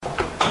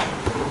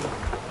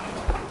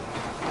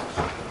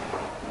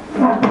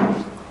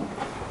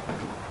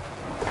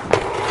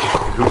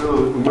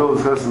middle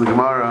discussing the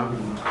Gemara.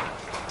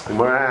 The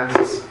Gemara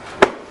asks,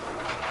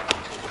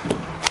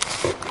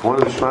 one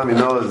of the Shmami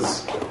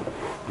knows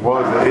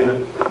was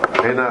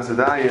Ein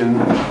Asadayin,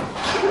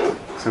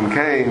 some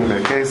came,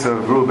 the case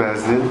of Ru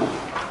Bezdin,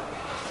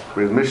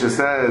 where the Mishnah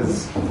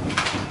says,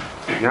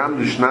 Yam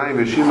Dushnai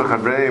Veshim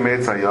Chabreim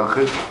Eitz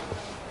HaYachid,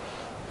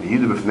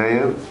 Yidu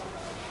B'fneim,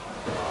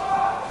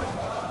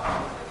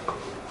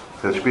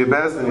 that should be a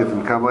Bezdin, you have to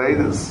become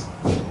Eidas.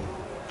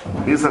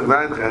 Yitzhak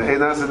Dait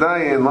Ein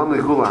Asadayin, Lam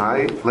Likul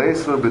Hai,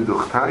 Leisva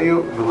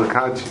B'duchtayu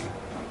V'lekachi.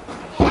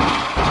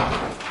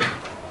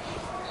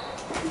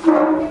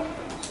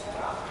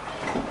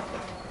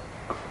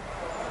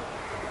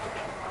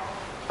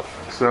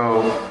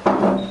 So,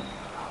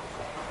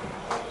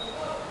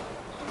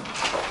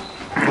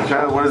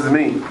 what does it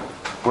mean?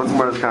 What's the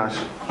word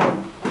kasha?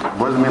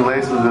 What does it mean?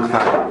 Leis with the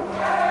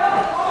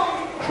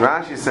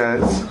Rashi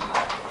says,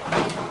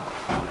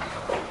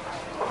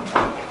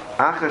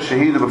 "Acha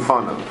shehida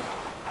b'fanav,"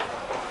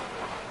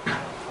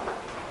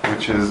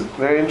 which is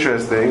very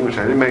interesting. Which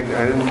I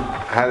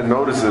hadn't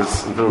noticed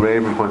this until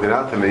Rebbe pointed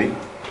out to me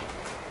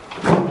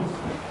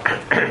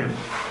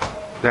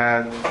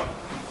that.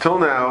 Till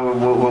now,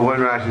 what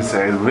did Rashi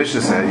say? The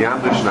Mishnah said,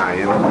 Yam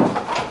Dushnayim,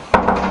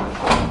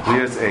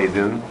 Lias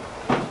Eidin,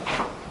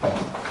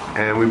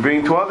 and we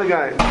bring two other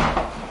guys.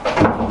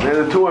 And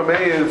the two are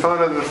made in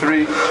front of the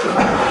three.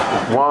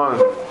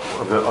 One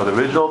of the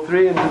original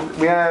three, and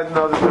we had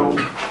another two.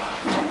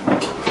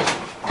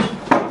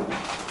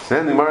 So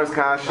then the Gemara's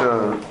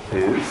kasha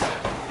is,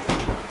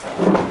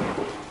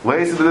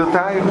 Leis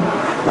b'dutayim.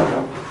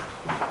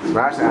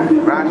 Rashi,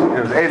 it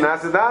was Ein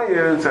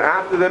Asadayin, so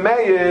after the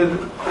Mayid,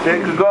 they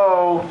could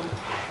go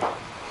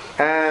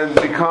and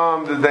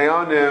become the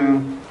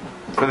Dayanim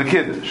for the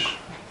Kiddush.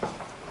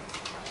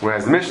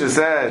 Whereas the Mishnah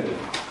said,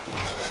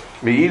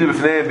 who's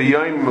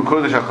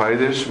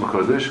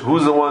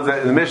the ones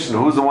that, in the Mishnah,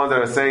 who's the ones that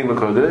are saying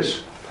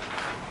Mekudesh?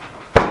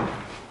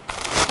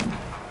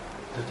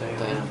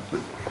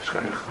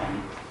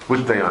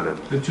 Which Dayanim?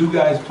 The two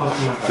guys plus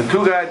the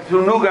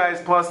two new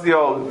guys plus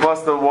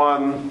the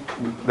one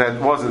that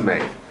wasn't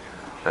made.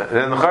 And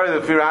then the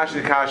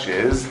Rashi Kash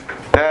is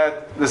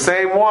that the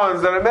same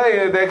ones that are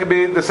made, they could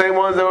be the same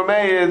ones that were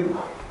made.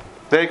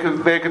 They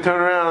could turn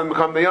around and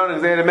become the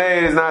young. They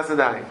made is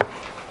Nasadai.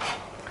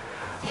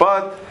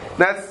 But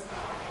that's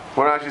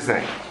what Rashi's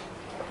saying.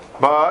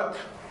 But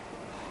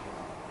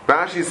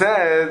Rashi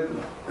said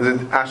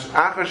that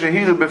Achar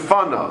Shehidu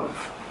B'fanav.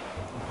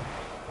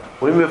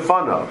 What do you mean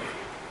B'fanav?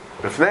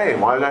 B'fnei.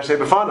 Why did I say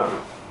B'fanav?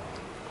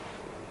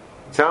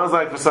 It sounds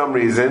like for some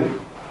reason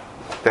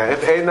that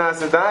if Ein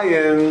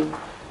Asadayin,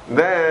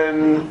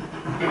 then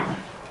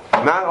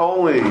not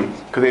only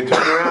could they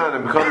turn around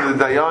and become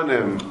the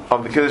Dayanim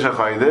of the Kiddush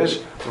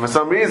HaChodesh, but for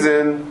some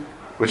reason,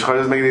 which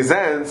doesn't make any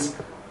sense,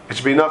 it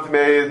should be enough to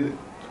make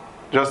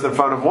just in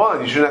front of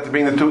one. You shouldn't have to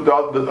bring you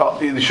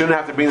shouldn't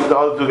have to bring the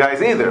other two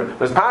guys either.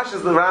 There's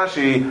Pashas the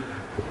Rashi.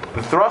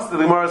 The thrust of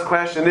the Gemara's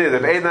question is: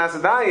 if Ein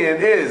Asadayin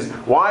is,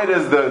 why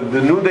does the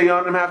new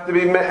Dayanim have to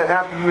be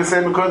the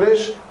same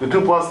Kodesh? The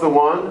two plus the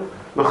one.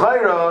 The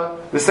Chayra,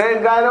 the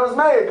same guy that was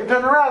made, could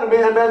turn around and be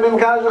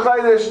Mekadosh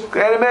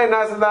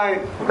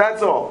Chaydish.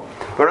 That's all.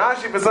 But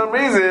Rashi, for some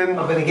reason,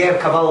 but again,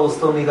 Kabbalah will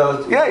still need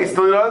other two. Yeah, he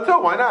still need other two.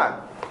 Why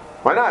not?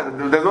 Why not?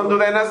 There's nothing to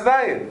do Ein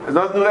Asadayin. There's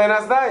nothing to do Ein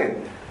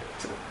Asadayin.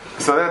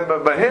 So then,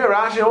 but here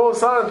Rashi all of a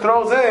sudden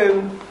throws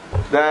in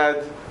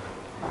that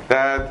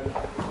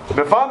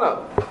Befana.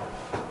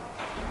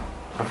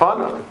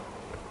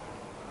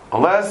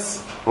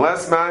 Unless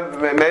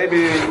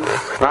maybe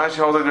Rashi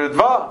holds like the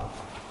Ritva.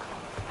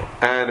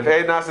 And if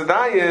Ein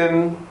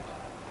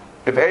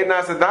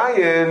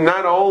Asadayin,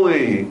 not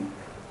only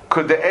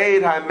could the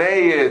Eid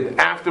HaMeid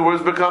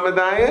afterwards become a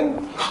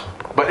Dayan,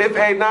 but if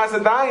Ein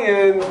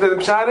Asadayin, the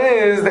Pshat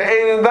is the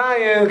Eid and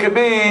Dayan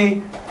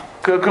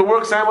could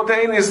work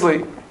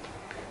simultaneously.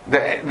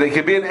 They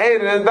could be an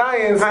Eid and a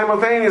Dayan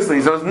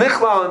simultaneously. So it's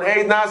Nichlal and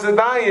Eid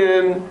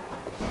Asadayin,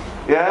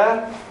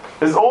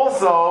 is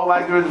also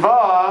like the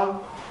Ritva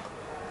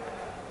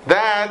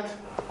that.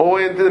 Or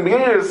in the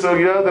beginning of the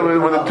sugya,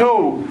 when the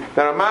two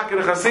that are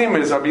makir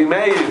chasimis are being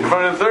made in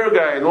front of the third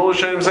guy, and all the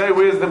Shem say,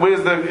 "Where's the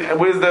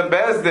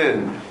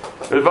bezdin?"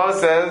 Ritva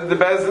says the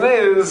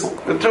bezdin is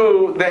the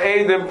two, the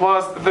Eidim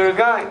plus the third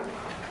guy.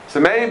 So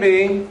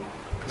maybe,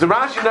 so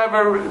Rashi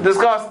never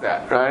discussed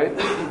that, right?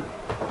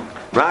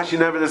 Rashi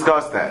never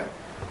discussed that.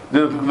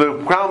 The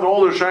problem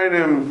all the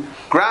Shainim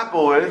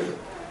grapple with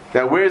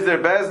that where's their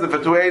bezdin for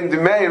two Eidim to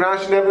made,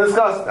 Rashi never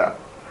discussed that.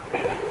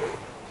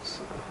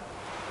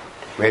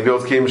 Maybe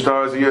it's Kim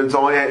Stars, you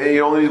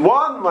only need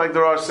one, like the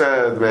Rosh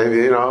said.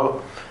 Maybe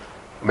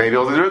maybe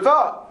also the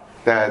Ritva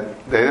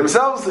that they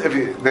themselves could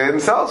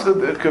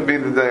be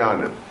the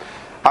Dayanim.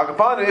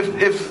 Akapana,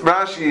 if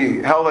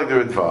Rashi held like the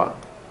Ritva,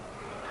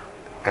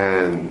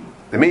 and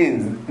it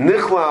means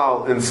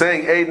Nichlal in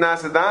saying Eid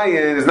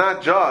Nasadayin is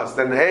not just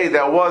an Eid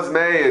that was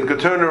made could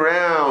turn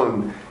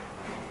around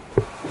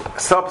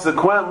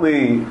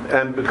subsequently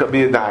and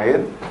be a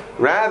Dayan.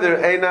 Rather,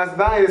 Ein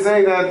Nasadayin is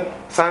saying that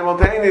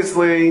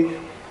simultaneously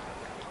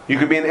You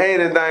could be an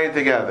Ein and Dayan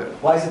together.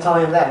 Why is it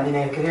telling him that? I mean,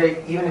 I could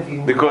hear even if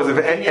you. Because if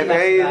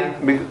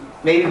Ein,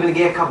 maybe when you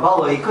get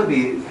Kabbalah, he could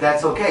be.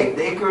 That's okay.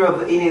 The ikar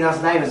of Ein Nas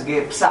Dayan is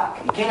get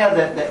psak. You can't have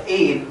the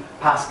aid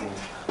paskin.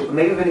 But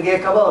maybe when you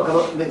get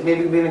Kabbalah,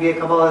 maybe when you get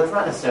Kabbalah, it's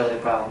not necessarily a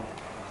problem.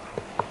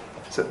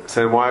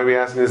 So why are we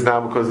asking this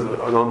now? Because Ein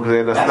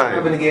Nas That's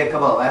when Dayan. you get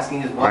Kabbalah.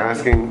 Asking is We're why.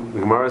 asking the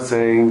Gemara is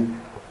saying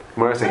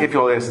if you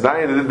hold Ein Nas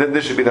Dayan, then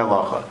this should be the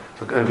halacha.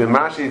 So in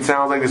Rashi, it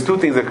sounds like there's two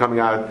things that are coming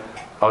out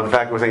of the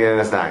fact that we're saying Ein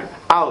Nas Dayan.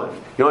 Aleph,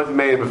 you don't have to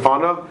make it in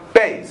front of.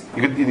 Beis,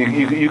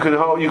 you could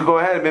go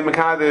ahead and be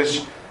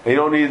Mekadosh, and you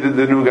don't need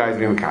the new guys to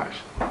be Mekadosh.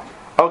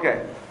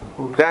 Okay,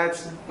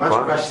 that's.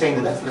 Rashi saying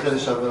that that's the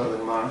Chiddush of the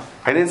Gemara.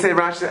 I didn't say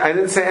Rashi. I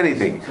didn't say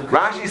anything.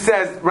 Rashi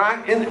says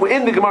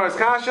in the Gemara's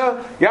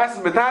Kasha,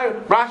 Yasin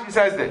B'Tayr, Rashi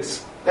says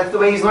this. That's the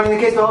way he's learning the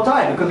case the whole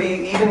time. It could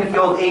be even if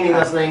you hold Ein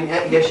Nas Dayan,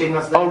 Yesh Ein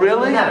Nas Dayan. Oh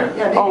really? Yeah,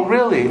 maybe. Oh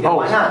really? Yeah,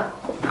 why not?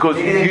 Because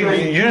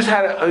you just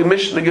had a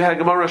mission. You had a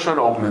Gemara Rosh Hashanah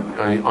open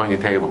on your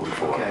table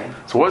before. Okay.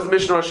 So what does the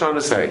Mishnah Rosh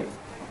Hashanah say?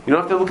 You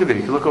don't have to look at it.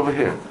 You can look over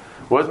here.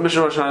 What does the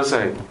Mishnah Rosh Hashanah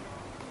say?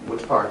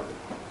 Which part?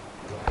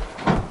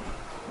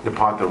 The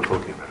part that we're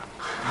talking about.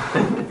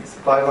 It's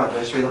part one. Did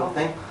I show you the whole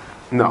thing?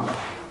 No.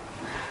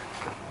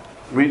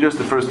 Read just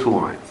the first two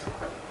lines.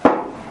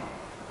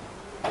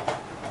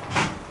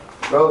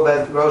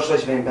 Rosh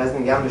Hashanah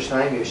Bezdin Yam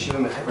Dushnayim Yeshiva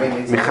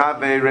Mechavei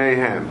Mechavei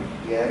Reihem.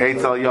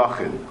 Eitz al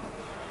Yachid.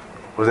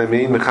 What does that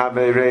mean?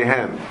 Mechavei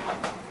Reihem.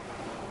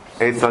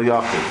 Eitz al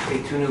Yachid.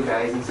 Okay, two new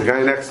guys. The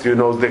guy next to you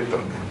knows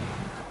diktum.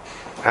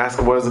 Ask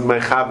him what does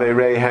Mechavei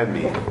Reihem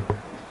mean?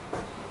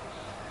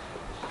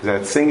 Is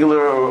that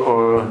singular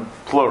or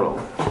plural?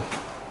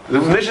 The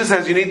Mishnah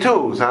says you need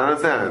two, so I don't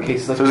understand. Okay,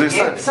 so so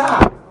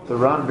the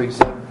Ran brings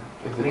them.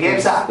 It's only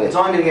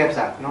going to get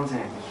psak. You know what I'm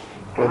saying?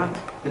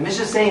 The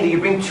Mishnah is saying that you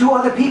bring two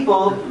other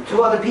people,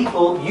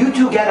 you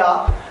two get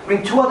up,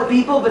 bring two other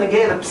people, but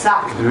again the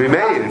psak. To be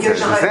made. It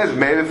says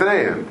made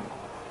b'fneim.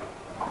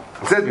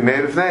 It says be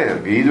made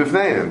b'fneim. Be either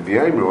b'fneim. Be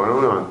Amru. I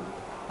don't know.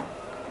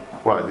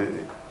 What? I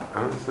don't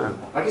understand.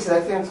 Like I said,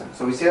 that's the answer.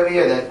 So we see over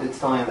here that it's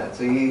telling you that.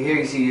 So here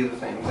you see the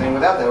thing. I'm saying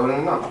without that, I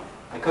wouldn't have known.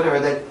 I could have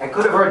heard that. I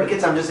could have heard the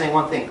kids. I'm just saying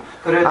one thing.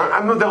 Could have heard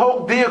that. The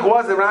whole diak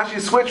was that Rashi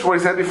switched what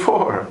he said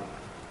before.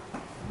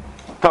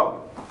 So.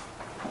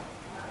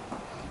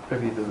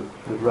 Maybe the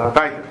Ran.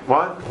 Right.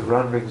 What? The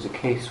Ran brings a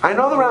case. I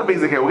know the Ran brings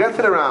the case. We'll get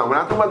to the Ran. We're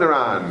not talking about the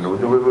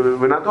Ran.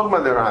 We're not talking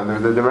about the Ran.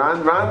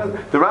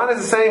 The Ran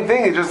is the same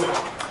thing. It's just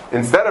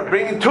instead of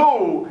bringing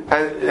two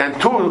and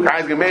two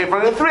guys get made in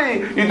front of three,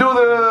 you do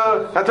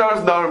the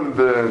Hataras Dharm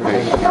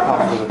thing.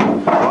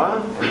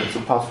 What? It's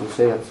impossible to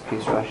say that's the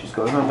case Rashi's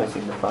going on by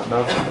saying the front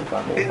of the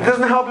front. It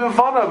doesn't help you in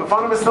front of. In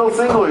front of is still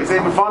single. You say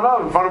in front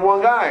of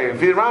one guy.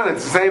 If you run,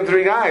 it's the same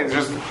three guys.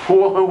 Just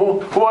who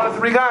are the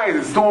three guys?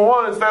 It's 2 and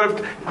 1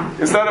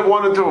 instead of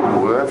 1 and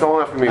 2. That's all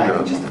enough for me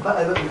now.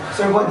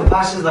 Sir, what the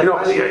Pasha is like?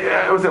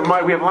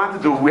 We have a lot to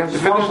do. We have to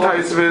finish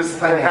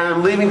Taisvis, and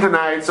I'm leaving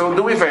tonight. So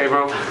do me a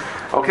favor,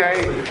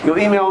 okay? You'll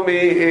email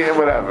me,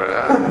 whatever.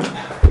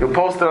 You'll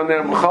post it on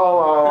there.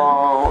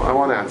 I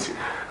won't answer you.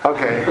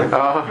 Okay.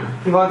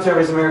 He wants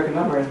every American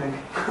number, I think.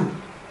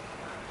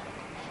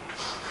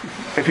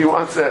 If he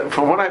wants it,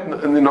 from what I've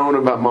known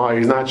about Meyer,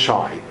 he's not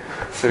shy.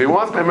 So if he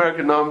wants my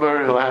American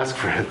number, he'll ask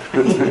for it.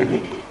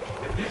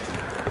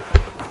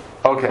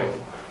 Okay.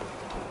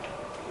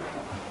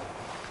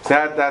 So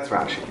that's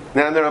Rashi.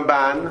 Now the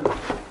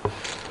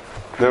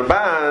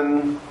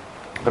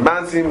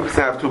Ramban seems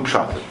to have two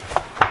pshatim.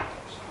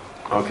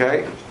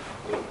 Okay?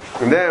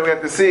 And then we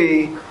have to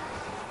see,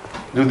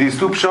 do these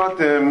two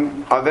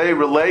pshatim, are they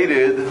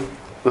related,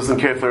 listen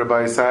carefully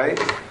everybody say,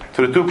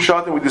 to the two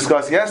pshatim we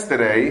discussed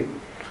yesterday,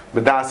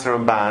 B'das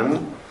Ramban?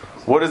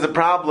 What is the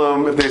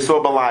problem if they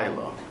saw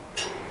Balayla?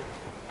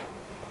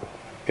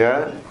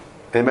 Yeah?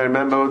 Anybody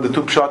remember the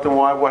two pshatim?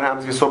 What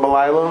happens if you saw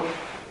Balayla?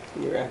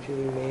 You're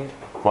actually made.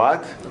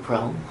 What? The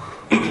problem.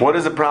 What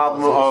is the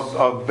problem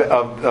of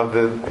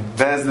the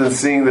Bezdin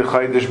seeing the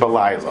Chaydish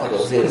Balayla?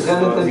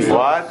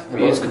 What?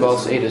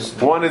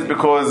 One is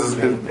because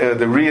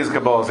the Riyaz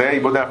Kabbalah Zeh,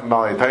 you put that from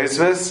Balay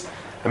Taisvis,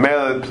 and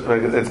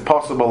it's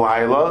possible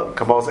Balayla,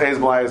 Kabbalah Zeh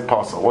Balayla is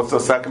possible. What's the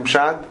second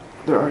shot?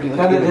 They're already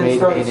like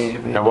 8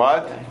 And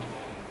what?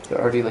 They're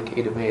already like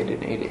 8 and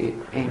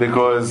 8.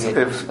 Because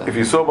if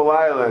you saw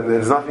Balayla and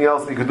there's nothing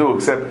else you could do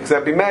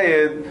except be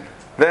made,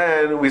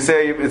 then we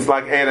say it's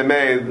like Eid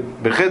made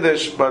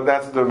b'chiddush, but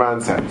that's what the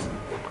Ramban says.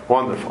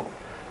 Wonderful.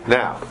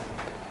 Now,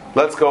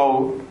 let's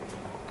go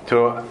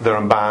to the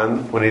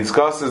Ramban when he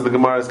discusses the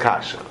Gemara's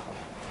Kasha.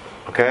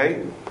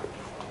 Okay?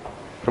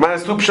 The Ramban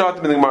has two pshatim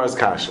in the Gemara's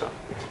Kasha.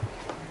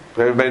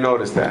 Everybody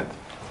noticed that?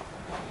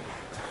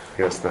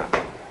 Yes, not.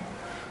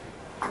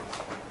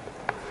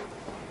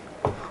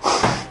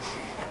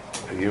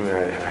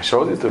 I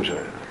showed you two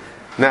pshatim.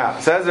 Now,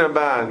 says the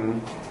Ramban,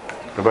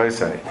 everybody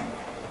say,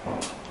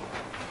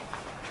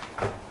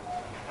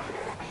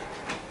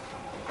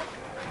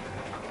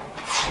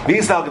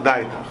 Nisal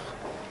G'daitach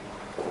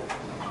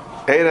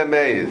Eira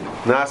Meir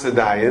Nasa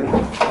Dayin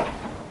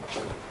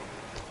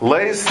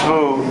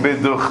Leisvu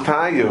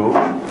B'duchtayu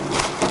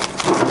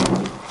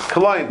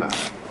Kalaima.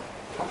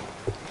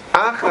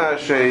 Acha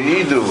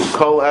sheyidu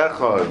kol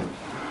echad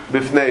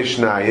b'fnei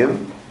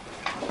shnayim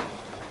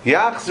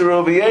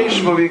yachzeru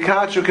v'yeshvu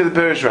v'yikachu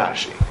k'deperish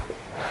Rashi.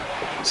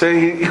 So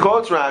he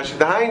quotes Rashi.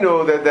 I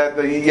know that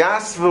the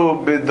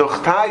yasvu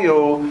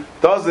b'duchtayu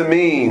doesn't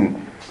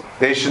mean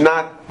they should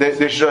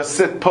just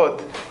sit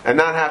put and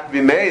not have to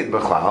be made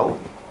b'chlal.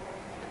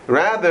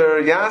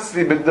 Rather,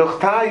 yasvi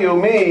b'duchtayu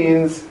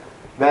means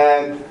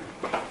that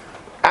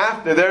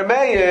after they're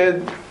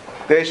made,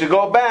 they should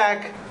go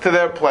back to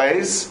their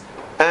place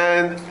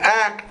and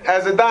act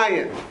as a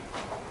dayan.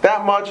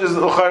 That much is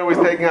Uchar was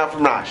taking out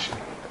from Rashi,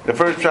 the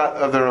first shot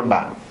of the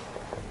Ramban.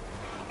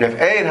 If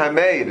Eid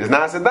HaMeid is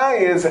not a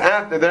dayan,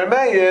 after they're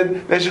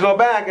made, they should go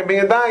back and be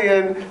a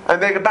dayan,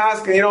 and they can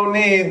paskin. You don't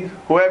need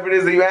whoever it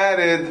is that you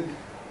added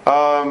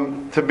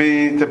to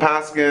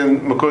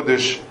paskin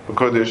mekudesh.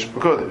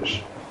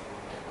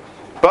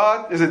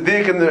 But there's a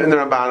dik in the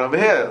Ramban over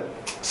here,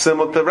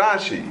 similar to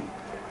Rashi,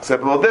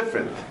 except a little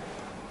different.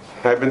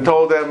 I've been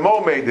told that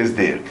Mo made this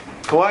dik.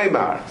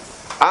 Klaimar,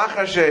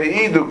 acha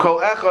shehidu kol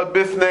echad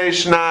bifnei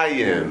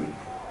shnayim.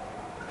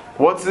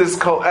 What's this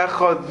kol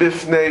echad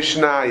bifnei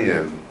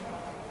shnayim?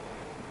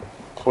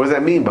 What does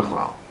that mean,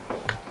 B'chlal?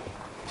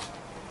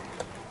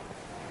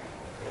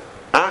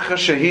 Acha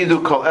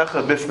shehidu kol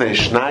echad bifnei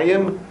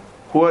shnayim.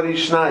 Who are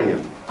these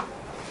shnayim?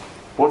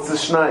 What's the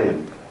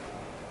shnayim?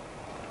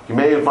 You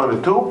made in front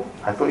of two?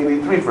 I thought you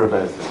need three for a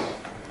bezin.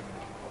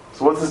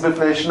 So what's this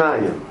bifnei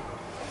shnayim?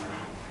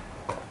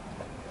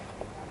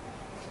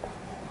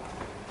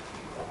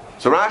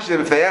 So Rashi said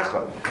bifnei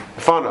echad,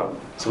 in front of.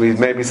 So we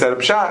maybe said a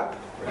pshat.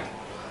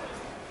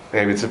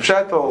 Maybe it's a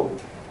pshatel.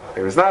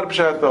 Maybe it's not a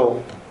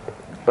pshatel.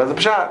 But it's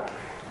a pshat.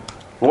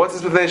 What's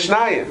this bifnei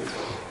shnayim?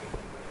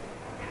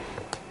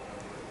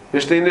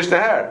 Nishti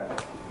nishtaher.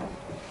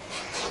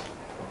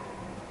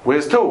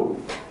 Where's two?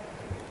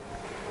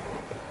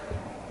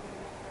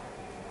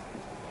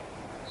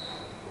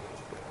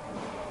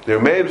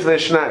 They're made b'fnei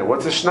shnayim.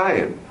 What's a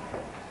shnayim?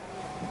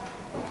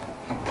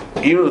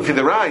 Even if the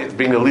Raya, it's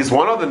being at least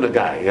one other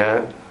guy,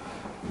 yeah?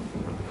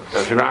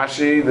 If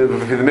Rashi, the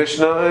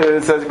Mishnah,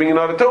 it says being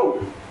another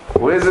two.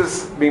 Where is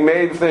this being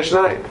made b'fnei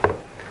shnayim?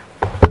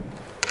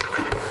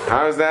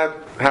 How does that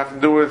have to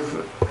do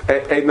with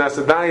Eid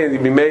Nasadayin? You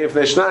be made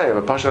b'fnei shnayim.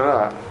 A Pasha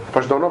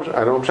don't know.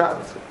 I don't know pshat.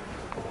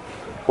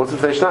 What's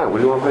b'fnei shnayim? What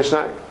do you want b'fnei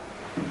shnayim?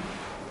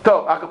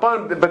 So,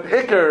 but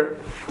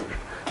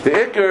the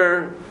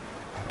ikar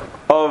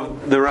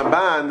of the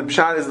Ramban, the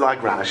pshat is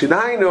like Rashi. The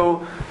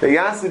Hainu, the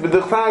Yasi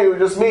b'duchtayu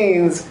just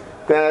means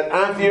that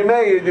after you're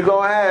made, you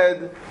go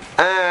ahead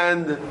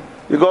and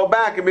you go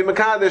back and be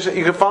mekadesh.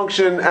 You can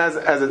function as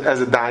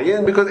a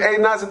dayan because Eid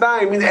Nas a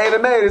dayan means Eid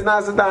Ameid is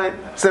Nas a dayan.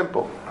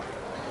 Simple.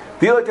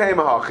 Dil Tei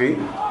Mahachi,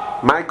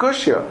 my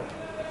kushya.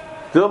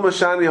 Dil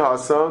Mashani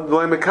Hasan,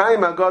 Dil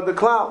Mekayim God the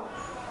Klal.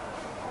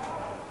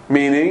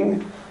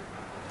 Meaning,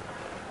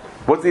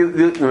 what's the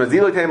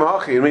Dil Tei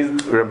Mahachi? It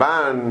means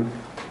Rabban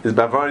is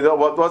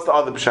Bavarni. What's the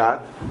other pshat?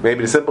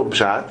 Maybe the simple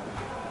pshat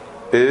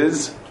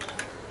is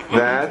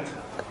that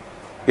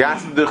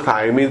Yas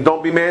b'duchtayu means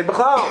don't be made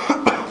b'chlal.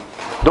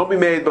 Don't be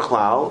made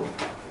b'chlal.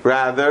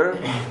 Rather,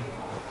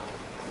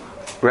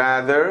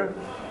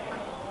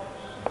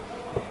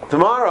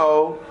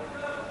 tomorrow,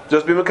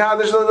 just be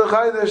mekadesh the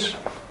chaydish.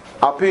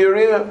 Al pi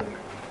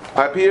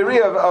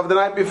yiriyah of the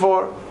night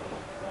before.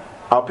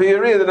 Al pi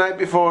yiriyah the night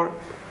before.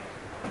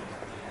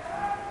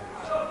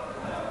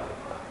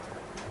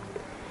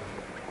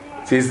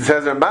 See, it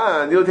says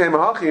Ramban, Yiltei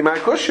Mahachi, my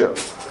kushya.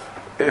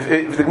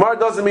 If the Gemara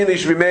doesn't mean that you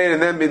should be made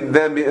and then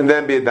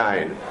be a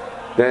dayan,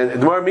 then the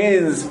Gemara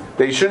means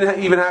that you shouldn't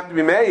even have to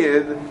be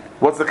made.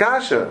 What's the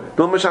kasha?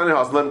 Bil Mashani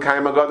Haslam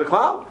Kaim Agada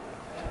Klal.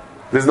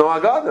 There's no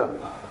agada.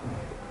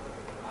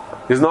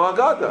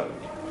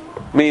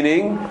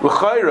 Meaning,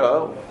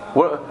 l'chayra,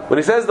 when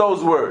he says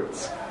those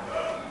words,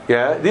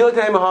 yeah,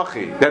 Yiltei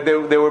Mahachi, that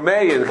they were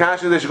made, the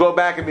kasha they should go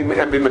back and be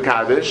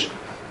mekadesh.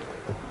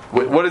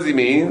 What does he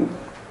mean?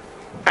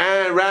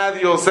 And rather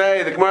you'll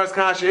say the Gemara's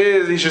kasha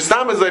is he should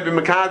stamazay be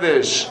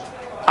mekadesh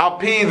al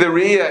pi the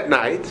riyah at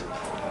night.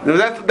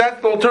 That's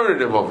the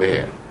alternative over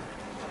here.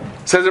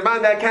 Says the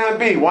Ramban that can't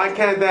be. Why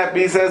can't that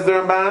be? Says the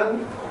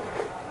Ramban.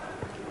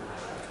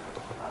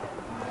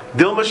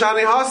 Dil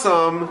mashani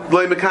hasam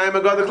loy mekayim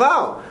agad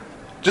klal.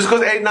 Just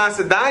because Eid Nas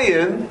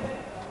Dayan,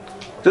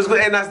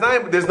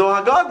 but there's no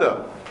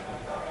haggadah.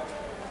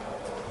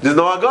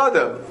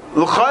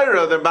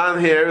 L'chayra, the Ramban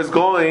here is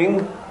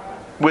going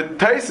with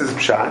Taisa's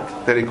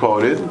pshat that he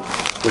quoted,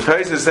 where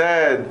Taisa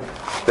said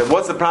that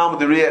what's the problem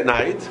with the Riyah at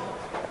night?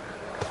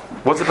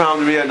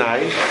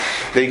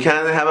 That you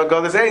can't have a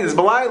Goddess Eid, it's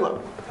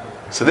Balayla.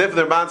 So therefore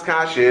the Ramban's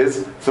kash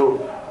is, so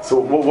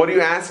what are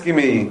you asking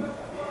me?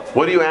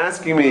 What are you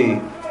asking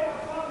me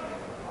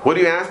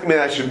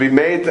that I should be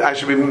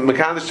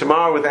Mekadesh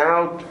tomorrow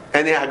without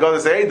any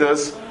Goddess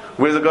Eidas?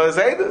 Where's the Goddess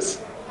Eidas?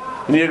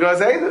 You need a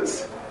Goddess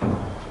Eidas.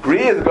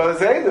 Riyah is the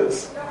Goddess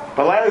Eidas.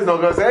 Balayla is no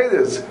Goddess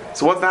Eidas.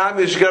 So what's the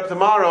happening? You should get up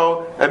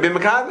tomorrow and be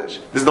Mekadesh.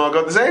 There's no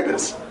Goddess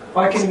Eidas.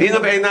 Why can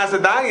Even if Ein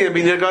Nasadayim,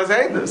 be near God's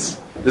Eidus.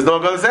 There's no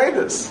God's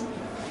Eidus.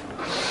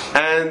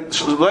 And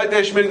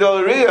Loitei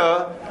Shmigdal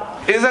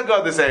Riyah is a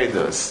God's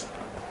Eidus.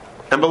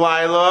 And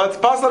B'layla, it's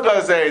Pasal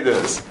God's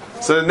Eidus.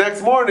 So the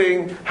next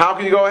morning, how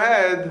can you go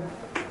ahead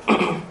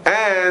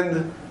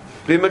and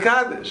be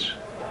Mekadosh?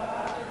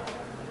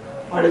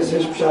 Why does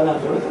his pshat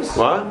not go with this?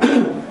 What?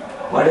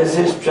 Why does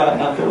his pshat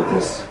not go with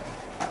this?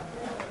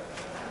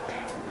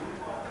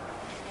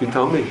 You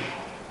tell me.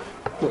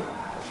 I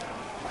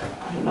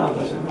don't know,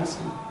 those are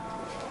messing.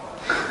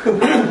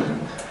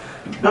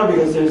 No,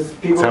 because there's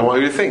people. That's how I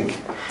want you to think.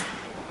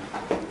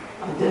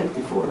 I did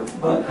before,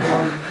 but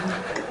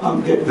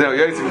I'm good. No,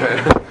 you're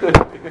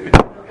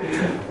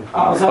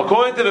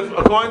according to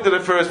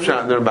the first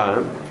pshat in the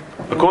Ramban,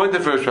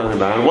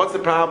 what's the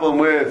problem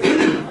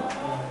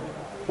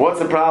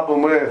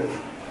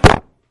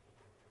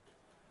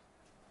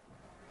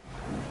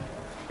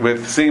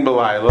with seeing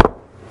B'layla?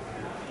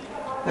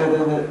 They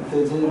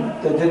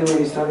didn't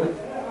really start it.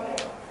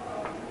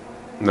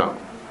 No.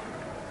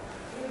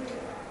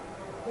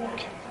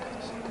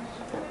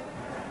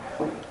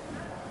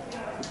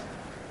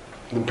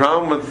 The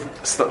problem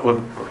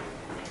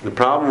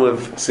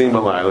with seeing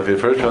B'layla, if you're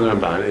first pshat in the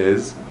Ramban,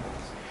 is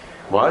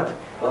what?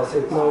 No,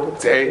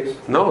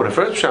 No, the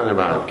first pshat in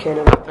the Ramban. Okay,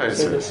 no, Not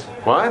Taisus.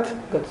 What?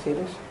 God see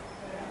this.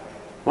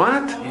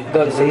 What?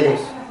 God see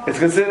this. It's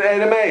considered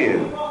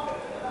Edamayid.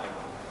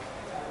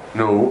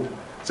 No.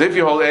 So if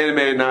you hold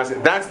Edamayid Nasi,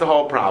 that's the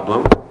whole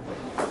problem.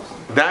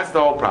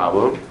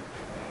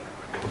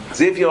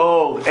 So if you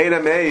hold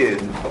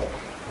Edamayid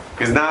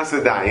is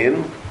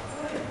Nasadayin,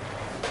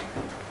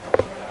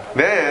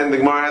 then the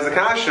Gemara has a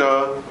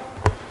kasha.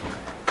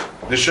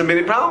 There shouldn't be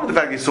any problem with the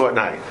fact you saw at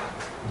night.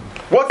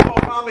 What's the whole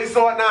problem you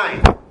saw at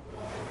night?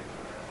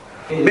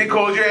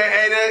 Because you're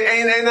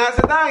ain't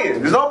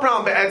Nasadayin. There's no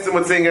problem be'etzim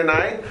with seeing at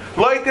night.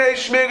 Loitei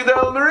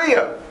Shmigdal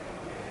Maria.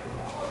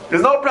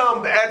 There's no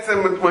problem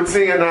be'etzim with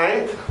seeing at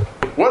night.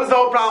 What is the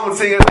whole problem with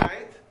seeing at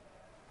night?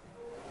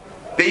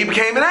 That you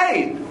became an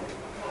aid.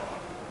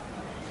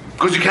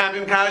 Because you can't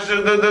be Mekadosh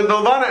the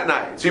Levana at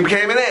night. So you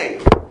became an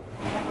aid.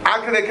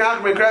 Akadei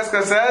Kachmei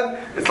Kreska said,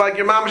 it's like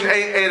your mamash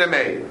ain't a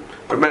maid.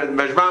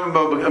 Mejbam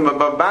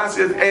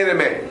is ain't a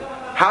maid.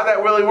 How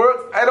that really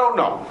works, I don't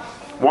know.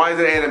 Why is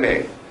it ain't a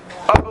maid?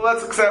 But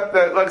let's accept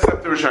the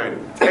Rishonim.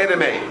 It's ain't a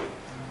maid.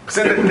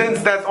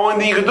 Since that's the only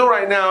thing you can do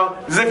right now,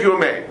 is if you were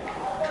made.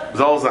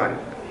 Zol Zayin.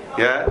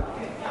 Yeah?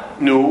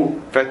 No.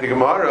 Fet the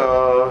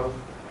Gemara.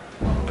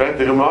 If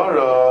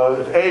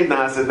Eid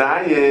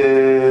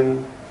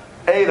Nasadayin,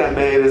 Eid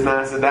Ameid is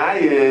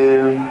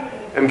Nasadayin.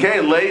 Okay,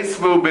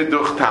 Leisvu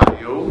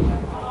B'duchtayu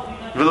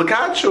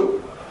V'lakachu.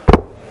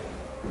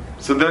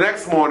 So the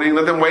next morning,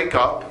 let them wake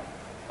up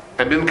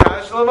and be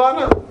Mekadosh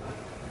Levana.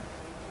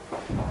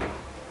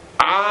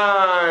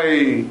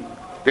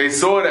 They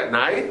saw it at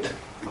night.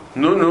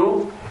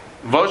 No.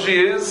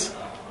 Vaji is,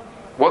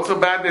 what's so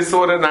bad they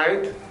saw it at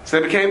night? So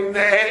they became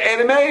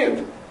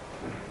Edamayim.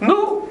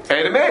 No,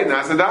 Edamayim,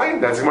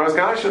 Nasadayin. That's Gemara's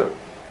kasha.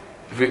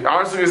 If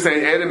our Sugi is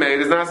saying Edamayim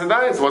is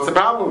Nasadayin, so what's the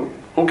problem?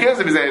 Who cares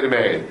if he's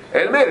Edamayim?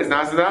 Edamayim is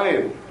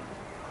Nasadayin.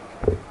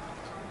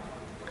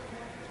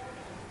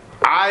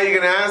 You're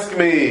going to ask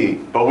me,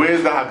 but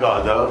where's the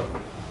Haggadah?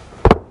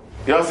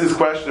 Yossi's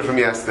question from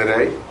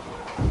yesterday.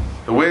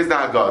 Where's the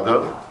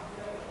Haggadah?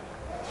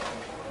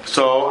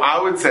 So I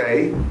would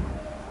say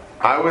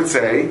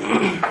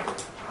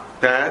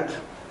that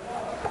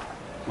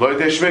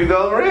Loitei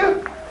Shmigdal Maria.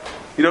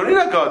 You don't need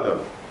Haggadah.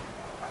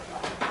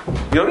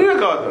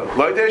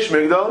 Loitei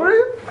Shmigdal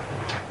Maria.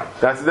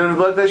 That's the difference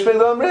with Loitei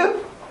Shmigdal Maria.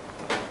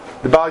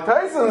 The Baal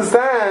Tais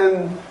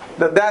understand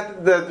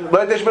that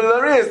Loitei Shmigdal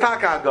Maria is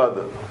Taka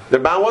Haggadah. The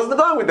Ban wasn't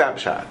going with that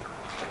pshat.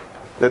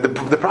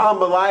 The problem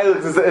with B'layla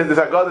is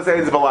Haggadah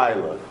says it's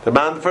B'layla. The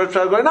Ban, the first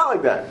pshat, going not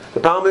like that. The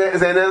problem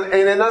is Ein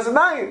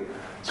Nasadayin.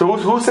 So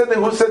who said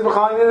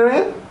B'chayin in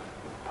Ariyah?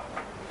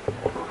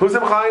 Who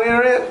said B'chayin in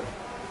Ariyah?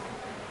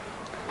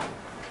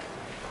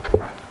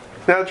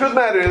 Now the truth of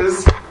the matter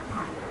is,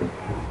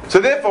 so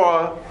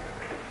therefore,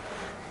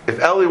 if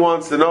Eli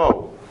wants to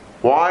know,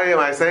 why am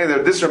I saying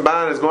that this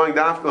Ramban is going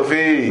dafka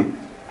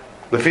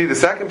Lefi the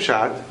second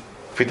shot,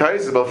 Lefi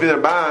Taisus, but Lefi the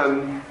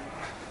Ramban,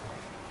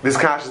 this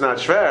kash is not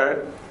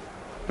shver.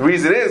 The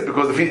reason is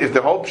because if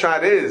the whole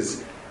shot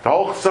is, the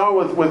whole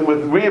song with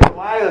Riyah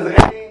B'layla is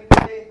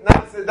ain't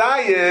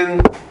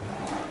Nasadayin,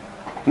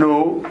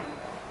 no.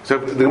 So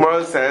the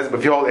Gemara says, but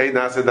if you hold 8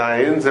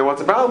 Nasadayin, then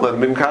what's the problem?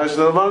 Let me kash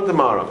the Levana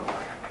tomorrow.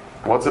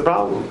 What's the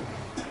problem?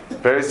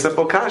 Very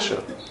simple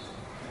kasha.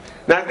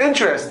 Now it's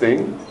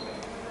interesting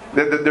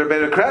that there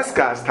been a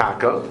Kreskas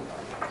Taka.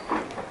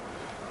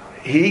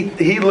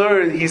 He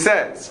learned. He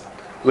says,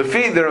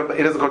 Lefi the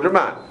he doesn't go to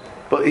Ramban,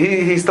 but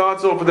he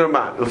starts off with the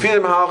Ramban. Lefi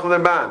the Mahalach of the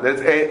Ramban.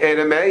 That's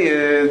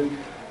Edamayid.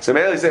 So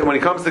Meili said when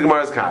he comes to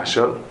Gemara's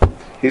kasha,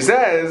 he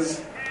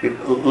says,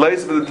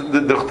 "Leis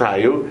the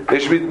Duchtayu." They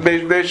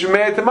should be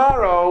made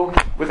tomorrow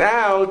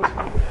without.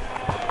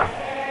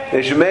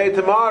 They should be made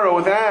tomorrow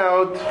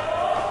without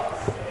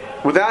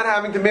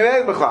having to be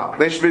made b'chlal.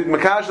 They should be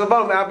Mekadosh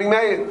Levana without being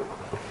made.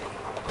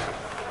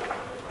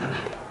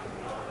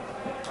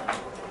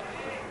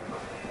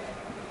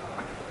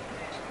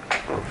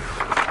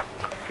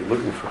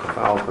 looking for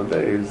Chafal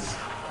Chadays.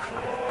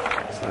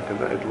 It's not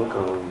going to look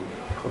on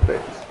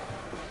Chadays.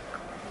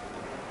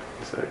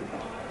 Sorry.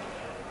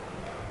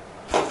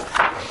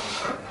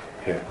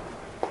 Here.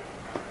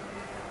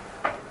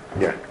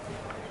 Yeah.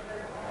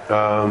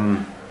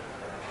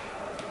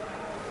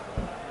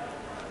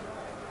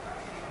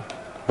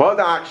 Vad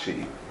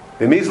Akshi.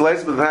 It means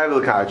less with the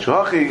Havel Kaj.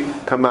 Shochi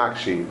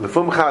Kamakshi.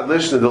 Lefum Chad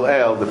Lishna Del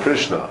El, the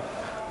Prishna.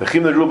 The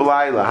Chimna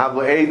Rubalayla.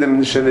 Havla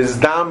Edim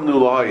Shenizdam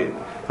Nuloid.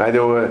 Right? They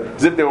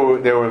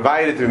were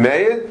invited to be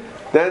made.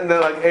 Then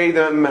they're like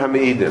Edim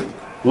Hamidim.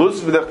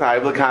 Lus with the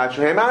Havel Kaj.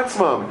 Hem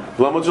Atzmam.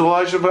 Lamu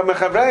Zuloish of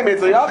Mechavreim.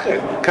 It's a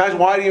Yachid. Kaj,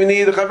 why do you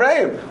need the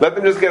Chavreim? Let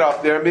them just get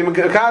up there and be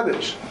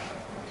Kaddish.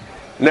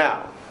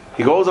 Now,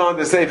 he goes on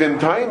to say, Vim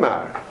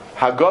Taimar.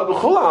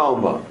 Hagad Chula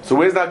Alma. So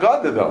where's that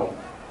God though?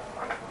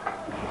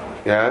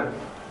 Yeah.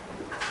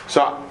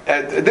 So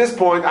at this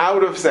point, I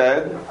would have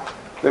said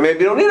that maybe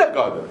you don't need a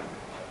God.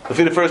 Let's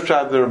see the first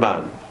pshat of the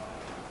Ramban.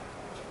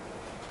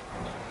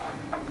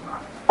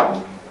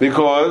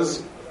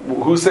 Because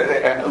who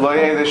said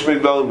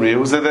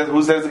who said that?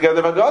 Who says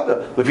together of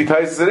Agada? Lefi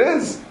Tais it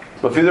is.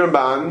 Lefi the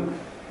Ramban.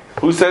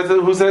 Who said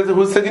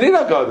you need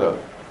a God?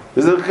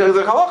 This is a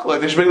halach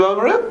like the Shmig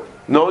Marim.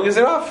 Knowing is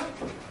enough.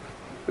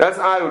 That's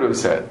I would have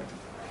said.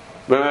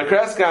 But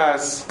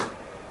Kreskas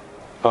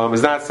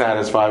is not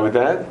satisfied with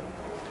that.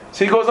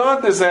 So he goes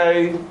on to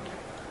say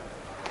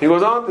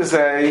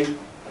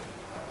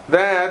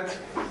that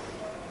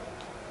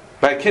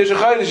by Kish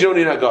HaChayish you don't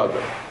need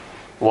Haggadah.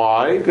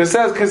 Why? Because it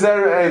says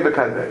Kezer Ei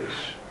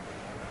V'Kadesh.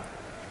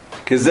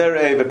 Kezer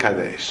Ei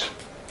V'Kadesh.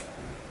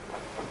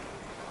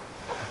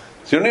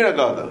 So you don't need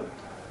Haggadah.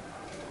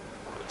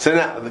 So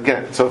now,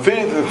 again, so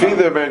feed the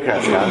Rebbein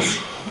Kreskas.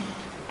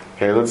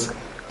 Okay, let's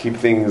keep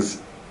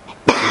things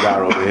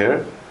together over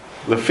here.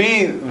 The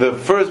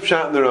first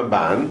pshat in the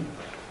Ramban,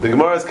 the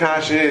Gemara's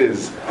kash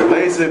is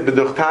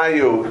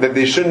that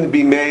they shouldn't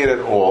be made at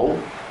all,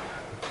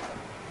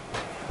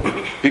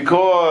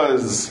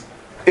 because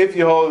if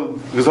you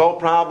hold this whole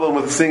problem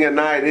with singing at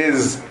night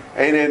is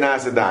Einei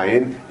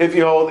Nasadayin. If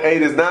you hold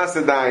Eid is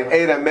Nasadayin,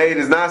 Eid Made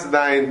is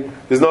Nasadayin,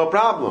 there's no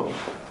problem.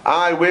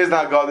 Where's the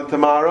Haggadah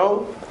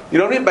tomorrow? You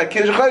don't need by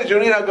Kiddush Chodesh. You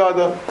don't need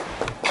Haggadah.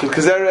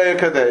 Because Kezer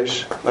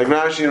Kadesh, like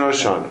Rashi and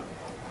Rosh Hashanah.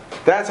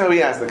 That's how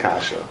he asked the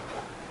kasha.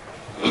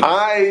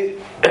 I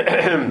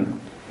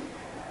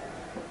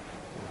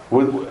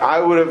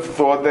would have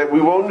thought that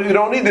you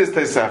don't need this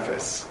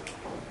Tesefes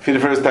for the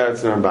first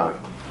Teretz Ramban.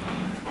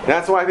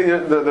 That's why I think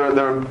when the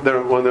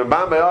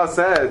Ramban Bayah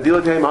said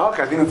Dilatei Mahok,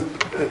 I think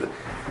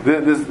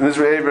this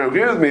Rebbe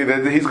agrees with me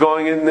that he's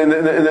going in the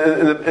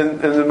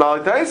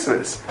Malach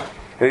Taisvis,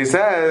 and he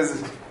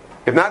says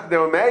if not they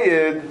were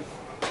made,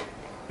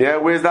 yeah,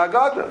 where's the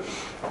Haggadah?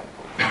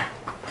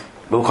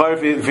 L'chor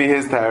for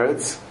his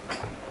Teretz.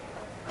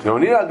 You don't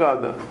need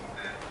Haggadah.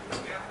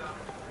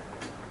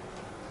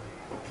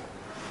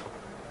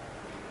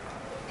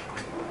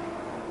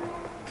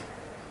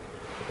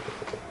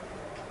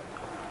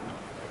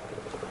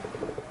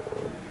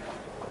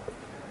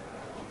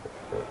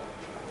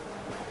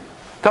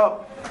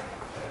 Top.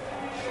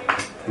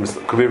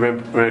 Could be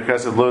very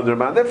aggressive. Learn the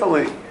Ramban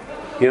differently.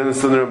 You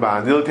understand the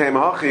Ramban. Dil Teim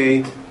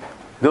Hachi,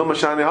 Dil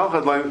Mashani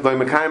Hachad, like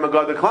Mekayim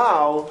Haggadah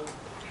Klal.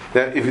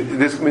 That if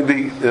this the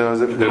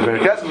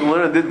Bereketzes will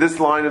learn this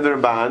line of the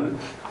Ramban,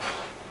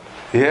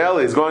 yeah,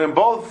 is going on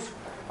both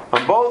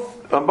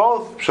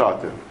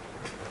pshatim,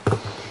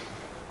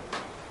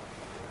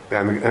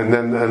 and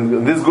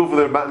then this group of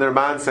the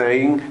Ramban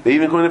saying that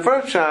even going the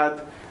first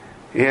pshat,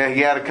 he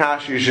had a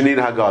kash you should need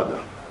Haggadah.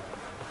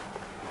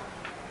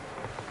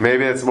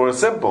 Maybe it's more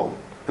simple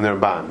in the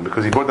Ramban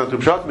because he brought down two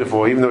pshat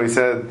before, even though he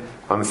said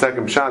on the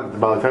second pshat that the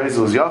Baal HaTaisus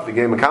was Yaf, he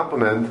gave him a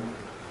compliment.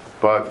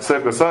 But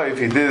Sefer Saif,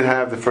 he did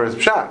have the first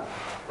pshat.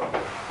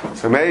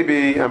 So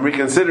maybe I'm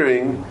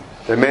reconsidering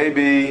that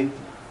maybe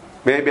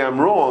I'm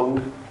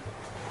wrong.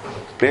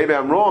 Maybe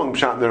I'm wrong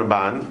pshat in the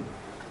Ramban,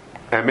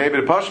 and maybe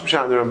the Pashut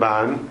pshat in the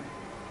Ramban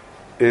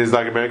is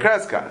like a Rebbein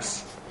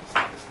Kreskas.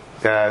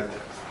 That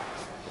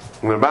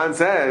when the Ramban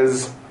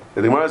says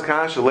that the Gemara's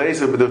kasha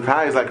leisa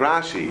b'dutai is like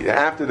Rashi.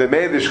 After they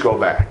made this go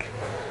back.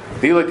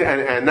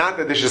 And not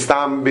that they should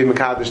stam be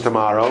mekadosh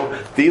tomorrow.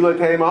 You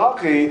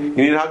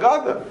need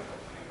Haggadah,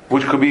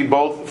 which could be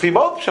both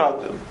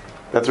pshatim.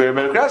 That's where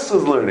Rebbein Kreskas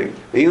is learning.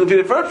 Even if you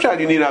the first pshat,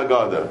 you need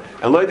Haggadah.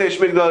 And loitei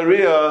shmigdal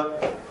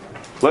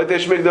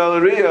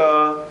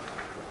riyah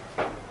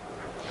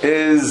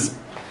is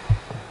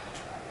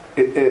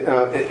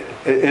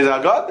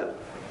Haggadah.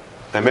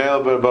 And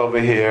Melba over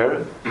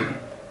here,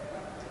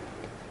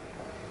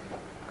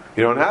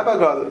 you don't have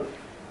Haggadah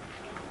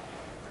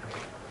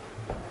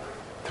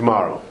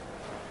tomorrow.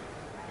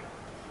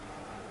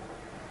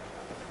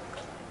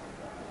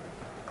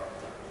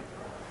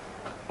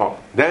 Oh,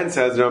 then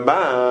says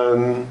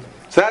Ramban.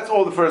 So that's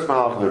all the first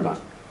Mahalach of the Ramban.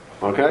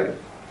 Okay?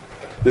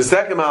 The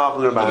second Mahalach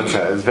of the Ramban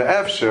says,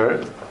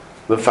 Ve'efsher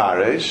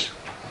lefarish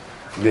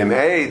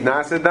v'im'eid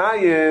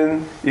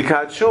nasadayin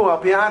yikadshu al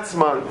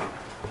piatzman.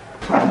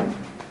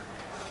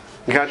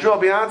 Yikadshu al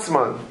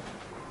piatzman.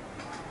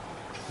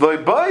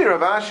 V'loy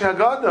Rav Ashi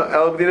Haggadah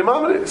el b'dinim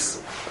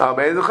amaris. Al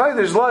Beis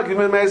Chaydish like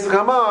even Meis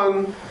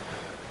Kaman,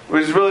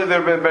 which is really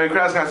their Ben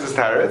Kraskas'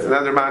 Taretz, and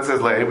then their man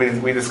says later.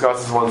 We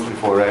discussed this once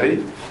before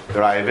already.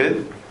 Their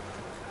Ivid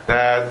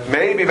that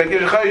maybe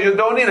Beis Chaydish you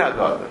don't need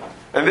Haggadah,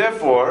 and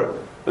therefore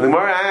when the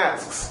Gemara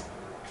asks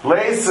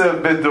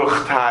Leisa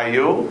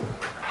b'duchtayu,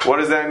 what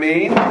does that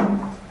mean?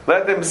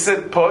 Let them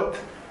sit put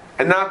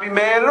and not be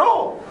mad at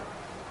all.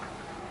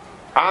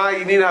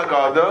 You need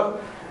Haggadah.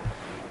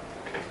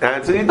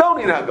 And so you don't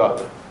need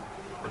Haggadah.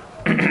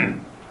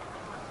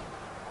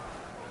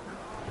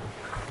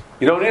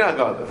 You don't need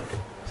Haggadah.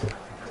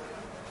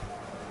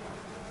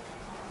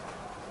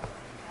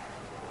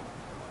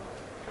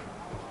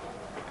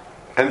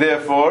 And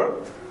therefore,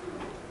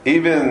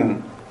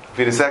 even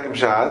for the second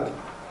shot,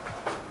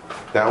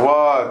 that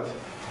what?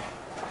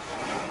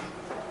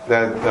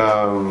 That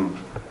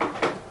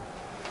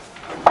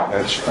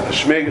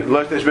Shmig,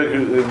 Lashte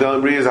Shmig,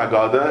 Delamri is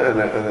Haggadah, and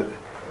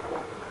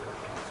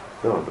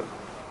no,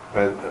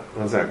 but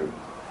 1 second.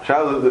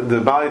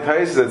 The Bali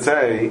Tais that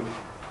say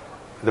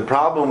the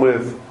problem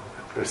with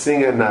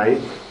singing at night,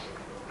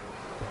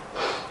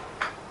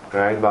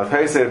 right? Bali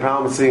Tais say the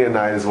problem with singing at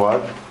night is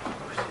what?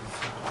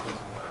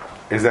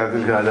 Is that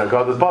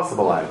God is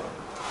possible, right?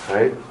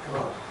 I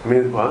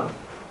mean, what?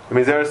 It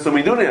means there is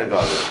sumiduni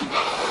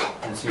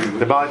Haggadah.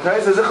 The Bali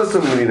Tais says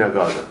ichasumini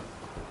Haggadah.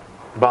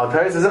 The Bali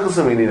Tais says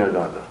ichasumini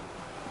Haggadah,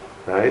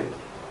 right?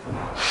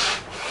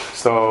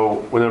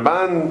 So when the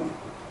Ramban,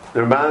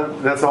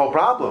 that's the whole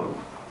problem.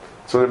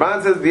 So the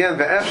Ramban says at the end,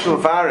 the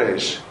Efshel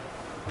Farish,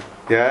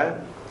 yeah,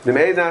 the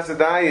Meid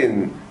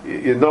Nasadayin,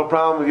 you no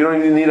problem, you don't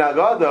even need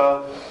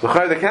Haggadah, the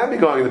Chayr that can't be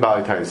going in the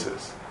Bali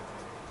Taisis.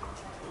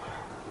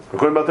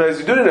 According to Bali Taisis,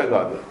 you do need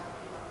Haggadah.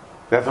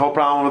 That's the whole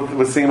problem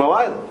with singing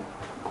Malayla.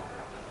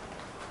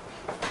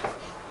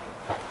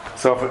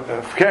 So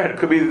if it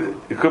could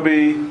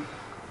be,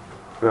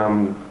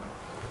 that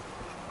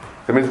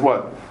means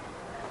what?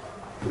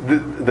 The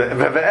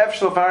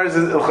Efshel Faris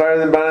is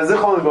Ilchar and Ban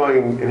Azich only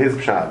going in his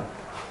pshat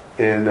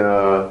in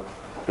Riyah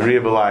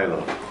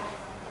B'Layla.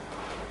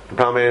 The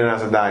Palmein and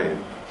Asadayin.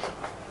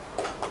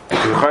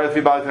 Ilchar Fi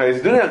Bali Tais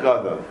is doing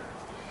Haggadah.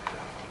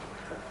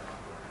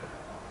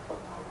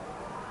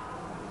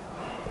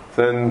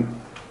 Then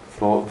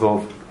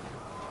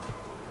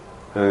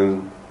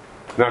and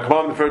now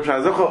Kabbalah the first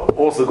pshat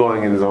also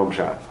going in his own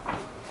pshat.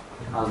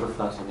 How's the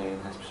first one in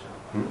his pshat?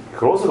 He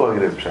could also go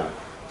in his pshat.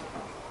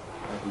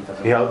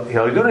 He held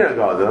Yiduni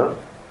Haggadah.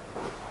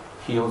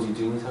 He holds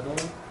Yiduni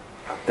Haggadah?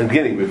 In the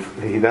beginning,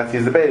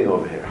 he's debating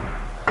over here.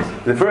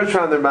 The first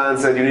round, the man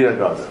said you need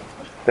Haggadah.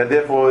 That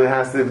therefore, it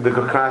has to. The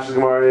Kash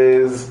Gemara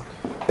is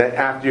that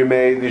after you're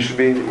made, you should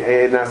be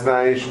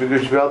Nasnai, you should be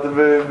able to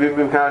be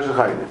Kash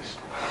Chaydish.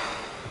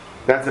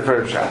 That's the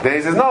first shot. Then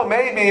he says, no,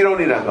 maybe you don't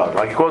need Haggadah.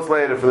 Like he quotes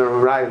later from the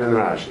Raya and the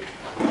Rashi.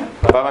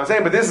 But I'm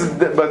saying, this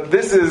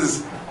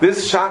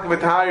Shak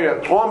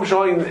V'Tayr. All I'm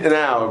showing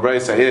now,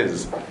 Brisa,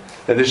 is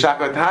that the Shak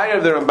V'Tayr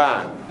of the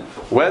Ramban,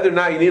 whether or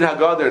not you need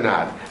Haggadah or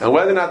not, and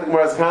whether or not the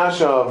Gemara's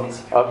Kasha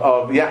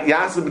of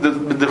Yasub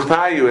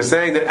B'Duchtayu is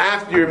saying that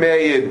after you're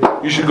made,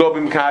 you should go be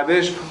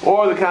Mekadesh,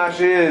 or the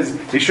Kasha is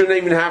you shouldn't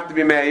even have to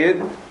be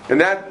made, and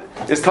that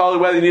is totally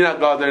whether you need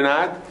Haggadah or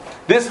not.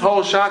 This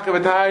whole Shak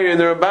V'Tayr in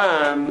the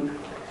Ramban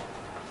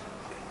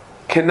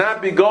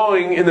cannot be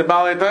going in the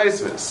Balei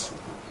Taisvis.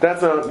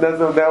 That was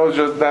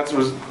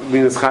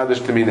being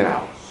chadish to me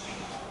now.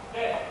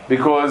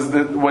 Because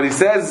what he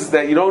says is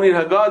that you don't need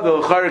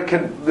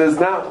Haggadah, does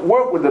not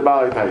work with the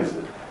Balei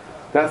Taisvis.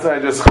 That's what I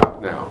just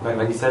chap now.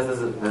 When he says this,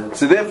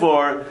 so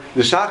therefore,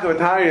 the Shak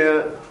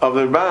V'Tayr of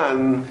the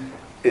Ramban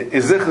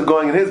is zikr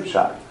going in his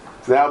pshat.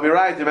 So that'll be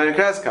right to Meni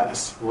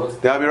Kreskas.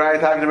 That'll be right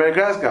talking to Meni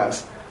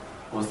Kreskas.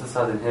 Was the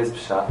side in his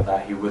pshat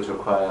that he would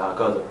require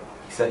Haggadah?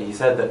 He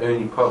said the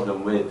only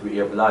problem with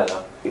Riyah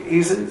B'Layla.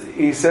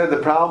 He said the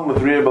problem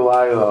with Riyah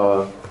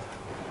B'Layla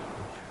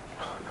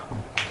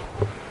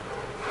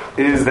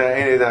is that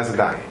Einei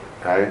Nasadayin,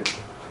 right?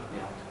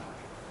 Yeah.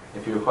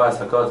 If he requires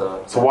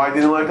Haggadah. So why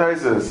didn't he like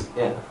Taisus?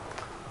 Yeah.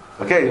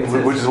 Okay,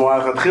 which is why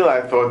I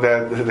thought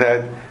that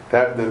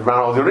the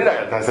Ronald don't need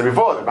Haggadah. I said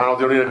before, the Ronald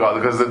don't need Haggadah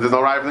because there's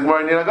no right for the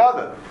Gemara to need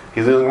Haggadah.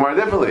 He's doing the Gemara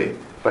differently.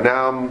 But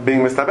now I'm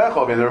being mistabech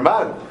over in the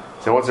Ramban.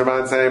 So what's the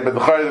Ramban saying? But the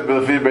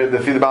feed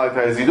the Bali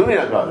Tais, you do need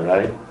Haggadah,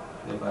 right?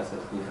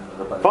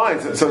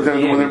 Fine. So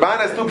when the Ramban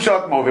has two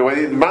pshat moving, when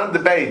the Ramban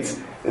debates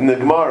in the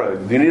Gemara,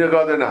 do you need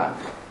Haggadah or not?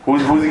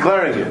 Who's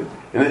declaring it?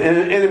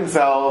 In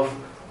himself,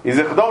 he's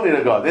a don't need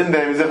Haggadah. In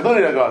them, he's a don't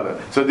need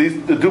Haggadah. So the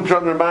two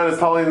pshat Ramban is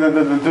telling the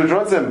two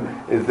shrotzim.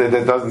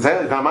 That doesn't say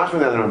it. It's not mashman in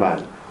the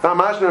Ramban. It's not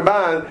mashman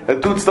Ramban. The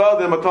two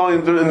tzaddim are telling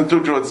in the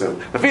two shrotzim.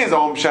 If he's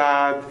home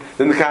pshat,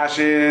 then the kash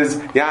is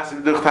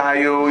Yasif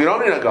Duchtayu. You don't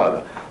need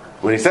Haggadah.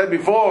 When he said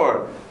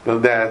before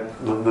that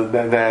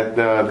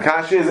the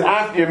kash is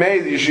after you're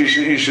made, you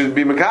should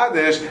be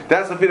mekadesh.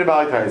 That's the fit of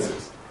Bali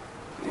Taisis.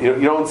 You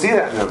don't see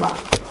that in the Ramban.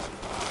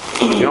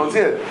 You don't see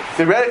it.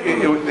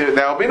 Theoretically,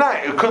 that would be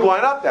nice. It could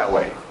line up that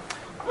way.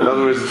 In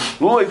other words,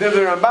 Luli did the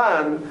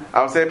Ramban.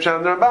 I would say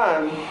Pshat the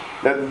Ramban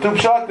that the two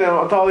Pshatim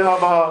are totally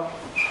havaha.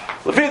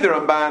 Lefi the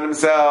Ramban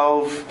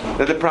himself,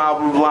 that the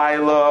problem of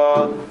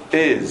Laila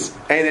is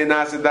Ein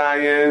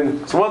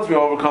Nasadayin. So once we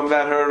overcome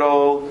that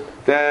hurdle,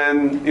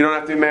 then you don't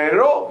have to be made at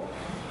all.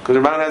 Because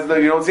the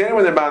Ramban you don't see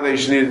anyone in the Ramban that you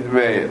should need to be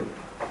made.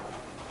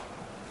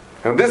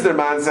 And this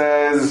Ramban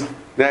says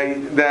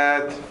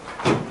that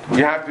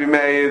you have to be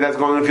made, that's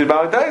going to feed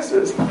Bali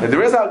Taisus. And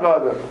there is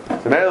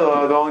Haggadah. So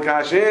the only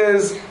kash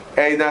is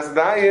Ein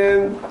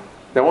Nasadayin.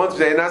 Now, once you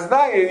say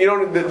Nasdayin, you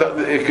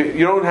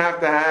don't have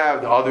to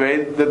have the other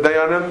eight the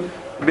Dayanim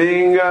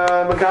being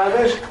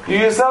Makadosh. You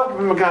yourself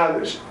can be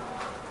Makadosh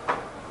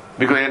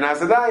because you're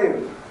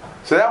Nasdayin.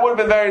 So that would have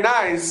been very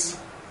nice.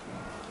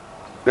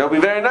 That would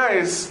be very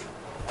nice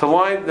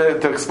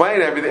to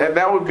explain everything.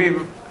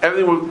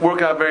 Everything would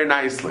work out very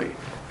nicely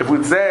if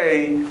we'd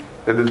say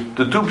that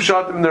the two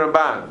pshatim in the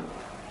Ramban,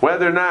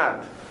 whether or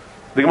not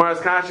the Gemara's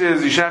kasha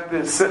is you should have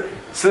to sit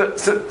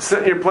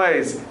in your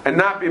place and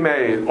not be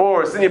made,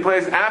 or sit in your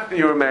place after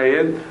you were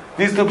made.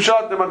 These two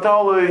pshatim are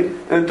totally,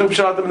 and the two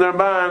pshatim in the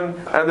Ramban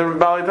and the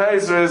Bali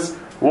Taisers.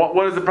 What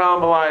is the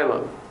problem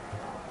B'layla?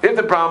 If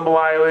the problem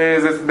B'layla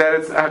is that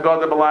it's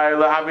Haggadah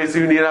B'layla, obviously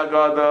you need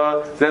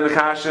Haggadah. Then the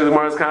kasha, the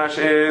Gemara's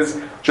kasha is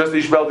just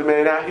Yishbel to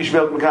made,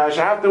 Yishbel to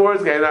kasha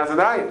afterwards. Okay, that's a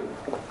diet.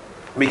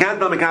 We can't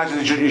tell the kasha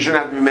that you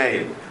shouldn't have to be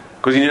made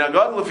because you need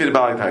Haggadah for the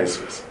Bali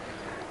Taisers.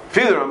 The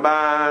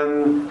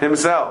Ramban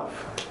himself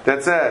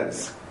that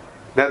says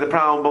that the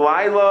problem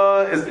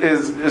B'layla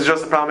is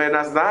just the problem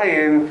of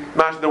Nasdayin.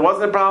 There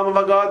wasn't a problem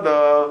of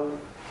Haggadah.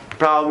 The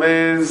problem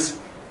is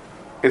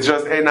it's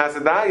just a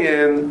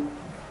Nasdayin.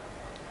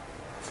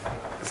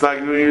 It's like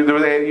you're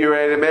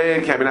a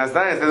Meir, can't be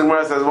Nasdayin. The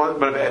Gemara says,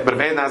 but if a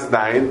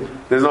Nasdayin,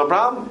 there's no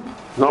problem.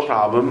 No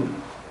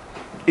problem.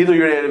 Either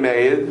you're a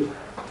Meir,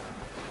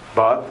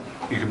 but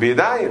you could be a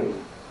Dayin.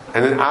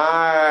 And then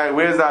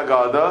where's the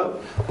Haggadah?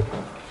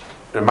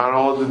 You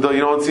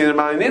don't see the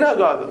Ramban need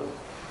Haggadah.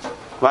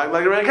 Like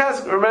Rebbe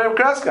Kraskas.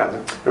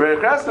 Rebbe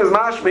Kraskas is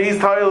mashma, he's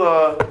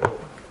toila.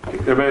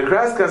 Rebbe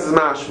Kraskas is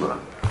mashma.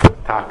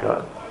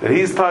 Taka. That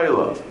he's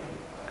toila.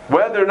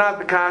 Whether or not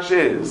the kash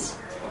is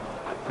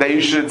that you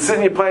should sit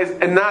in your place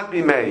and not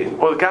be made,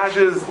 or the kash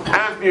is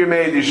after you're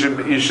made you should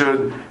be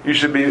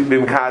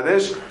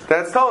Mekadesh,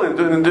 that's told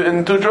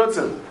in two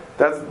drutzim.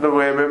 That's the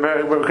way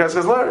Rebbe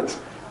Kraskas learns.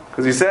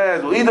 Because he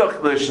says, L'idach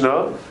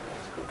lishna,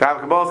 Tav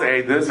Kabbalah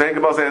Eidus, Vein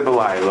Kabbalah Eid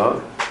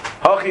B'Layla,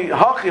 Hachi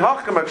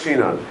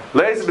Makshina,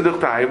 Leis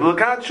B'Duchtayim,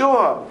 L'Kat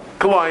Shua,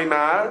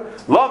 Kloimar,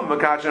 Lov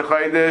Makat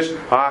Shechodesh,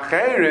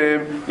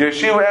 Ha'acherim,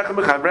 Yeshiva Echem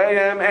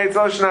B'Chavreim,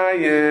 Eitzel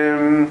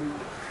Shnayim,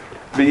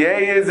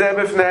 V'Yei Zeh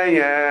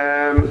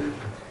B'Fneiim,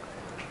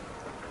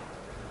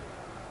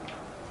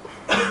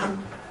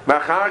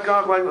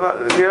 V'Acharkach,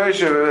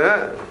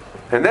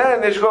 and then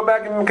they should go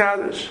back in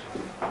Mekadosh.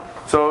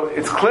 So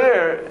it's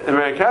clear in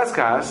Rebbe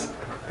Kraskas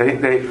that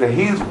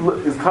he's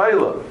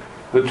Taila.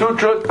 The two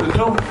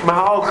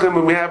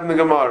Mahalchim we have in the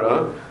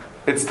Gemara,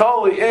 it's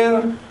totally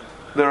in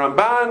the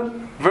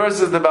Ramban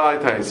versus the Bali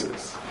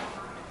Taisus.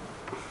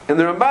 In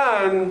the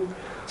Ramban,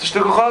 it's a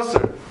shtickle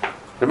chaser.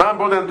 The Ramban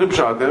brought down two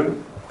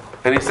pshatim,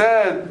 and he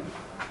said,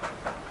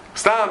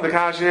 Stam, the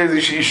kasha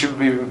is you should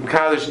be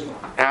Kaddish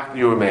after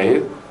you were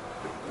made.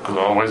 Because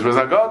always was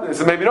a God. He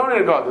said, maybe you don't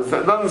need a God. It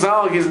doesn't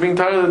sound like he's being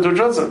Taila into a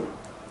Jutzim.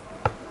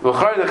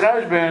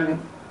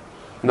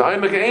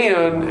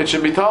 It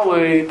should be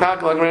totally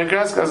tak like Rebbe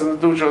Kraskas and the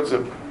two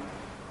shotzim.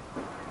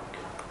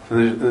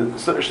 The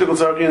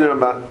shtickles arguing there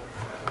about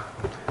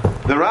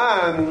the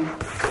Ran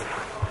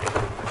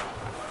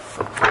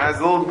has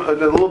a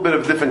little bit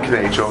of different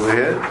knage over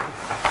here.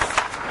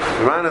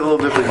 The Ran has a little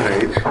different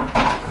knage.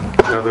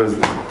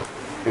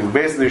 It's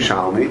basically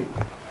Shalmi.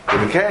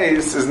 But the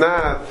case is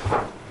not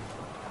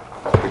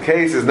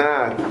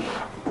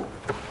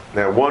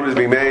that one is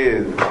being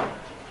made.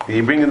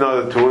 You bring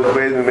another two, it's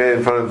made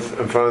in front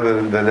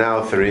of the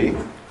now three.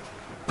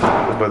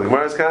 But the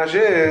Gemara's kash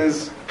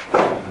is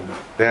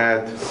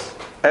that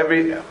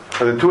the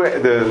two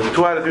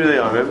out of three they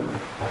on him,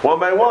 one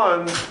by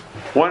one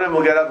of them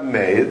will get up and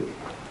made,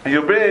 and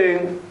you'll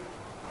bring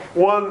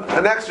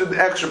an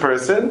extra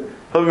person.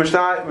 He'll be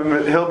mitzvah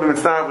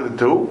with the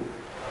two,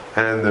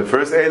 and the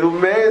first aid will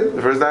be made,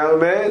 the first dayan will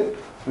be made,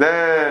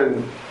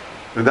 then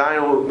the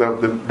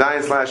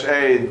dayan /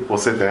 aid will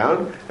sit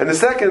down, and the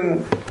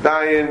second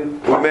dayan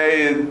will be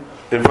made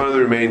in front of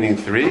the remaining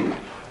three.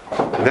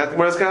 And that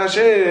Gemara's kash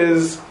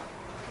is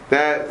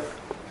that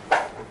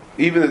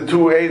even the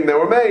two aid that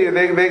were made,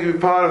 they can be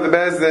part of the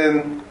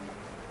bezdin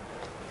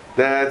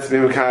that's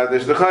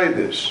Mimakadesh the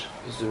Chaydish.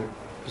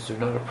 Is there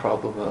not a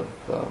problem of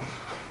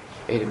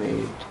Edom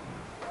in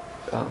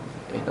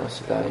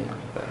Asadayim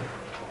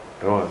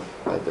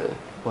by the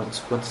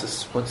once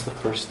the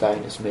first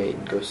dayan is made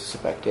and goes to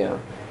sit back down?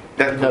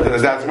 That's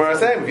Gemara's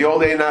saying. If you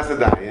hold Ein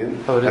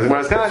Asadayim, that's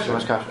Gemara's kash.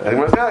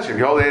 If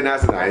you hold Ein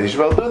Asadayim, you should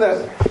be able to do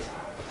that.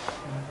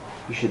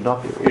 You should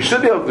not be able to. You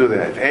should be able to do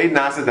that. If Ein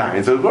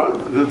Asadayim, so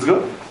it's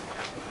good.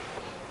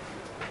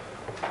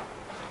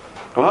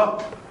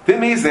 Well,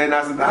 didn't he say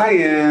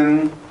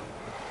Nasadayin?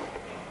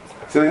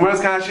 So the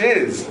Gemara's kasha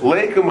is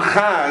leikum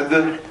chad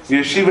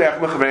yeshiva ech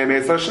mechavei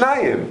meitzah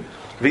shnayim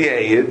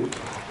v'yeid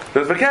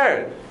does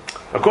v'keret.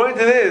 According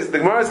to this, the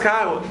Gemara's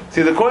kasha.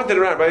 See, according to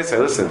the Ran, right? Say,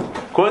 listen.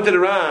 According to the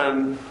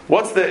Ran,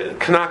 what's the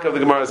knack of the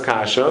Gemara's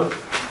kasha?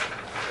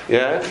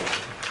 Yeah.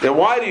 Then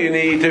why do you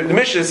need to? The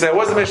Mishnah said,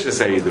 what's the Mishnah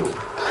say you do?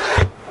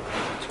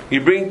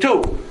 You bring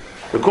two.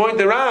 According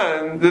to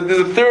Ran, there's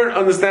a third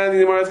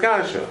understanding of the Gemara's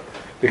kasha.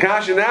 The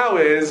kasha now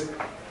is,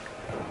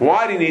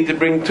 why do you need to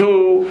bring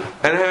two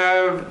and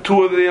have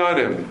two of the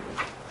Yonim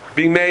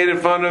being made in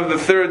front of the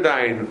third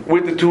dayan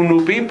with the two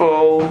new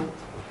people?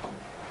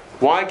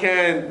 Why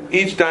can't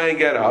each dayan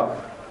get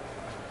up,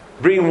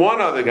 bring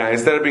one other guy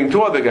instead of bringing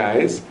two other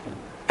guys,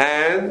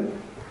 and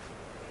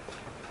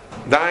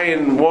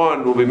dayan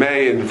one will be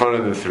made in front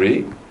of the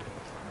three,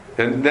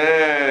 and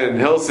then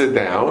he'll sit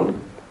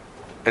down,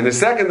 and the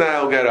second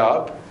dayan will get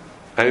up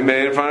and be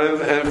made in front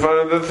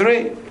of the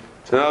three.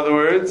 So in other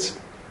words,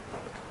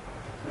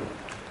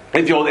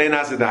 if you hold ein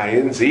as a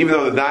dayan, so even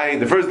though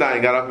the first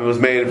dayan got up and was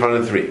made in front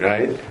of the three,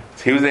 right?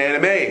 So he was an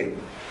animated.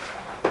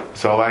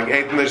 So like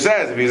Eitan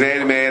says, if he's an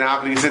animated, how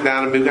can you sit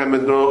down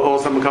and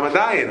also become a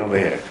dayan over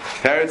here?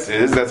 Teretz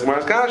is that's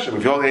Gemara's kasha.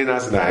 If you hold ein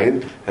as a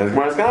dayan and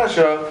Gemara's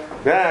kasha,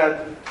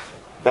 that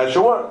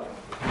should work.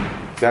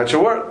 That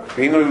should work.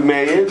 Even if he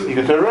made it, he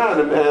could turn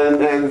around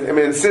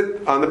and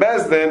sit on the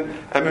bezdin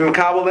and be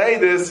makabel the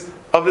eidus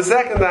of the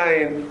second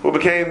dayan who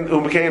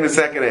became the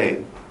second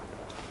aid.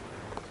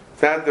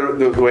 That's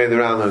the way the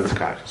Ran learns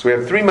kasha. So we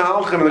have three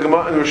mahalchim in the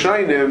Gemara and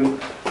Rishonim.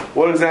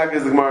 What exactly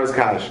is the Gemara's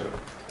kasha?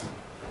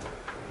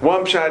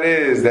 One pshat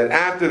is that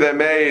after they're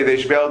made, they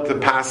should be able to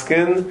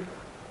paskin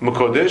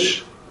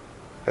Mekodish.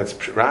 That's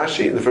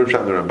Rashi. The first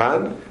pshat in the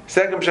Ramban.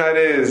 Second pshat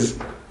is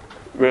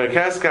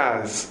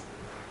Keskas,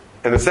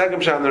 and the second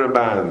pshat in the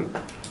Ramban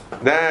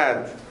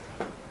that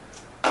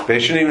they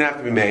shouldn't even have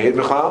to be made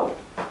b'chlal.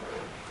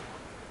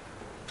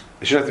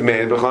 They shouldn't have to be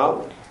made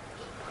b'chlal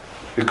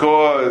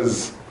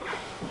because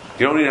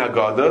you don't need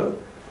Haggadah,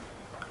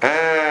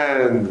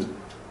 and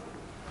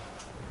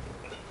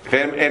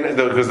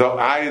because the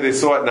eye they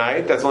saw at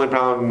night, that's the only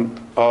problem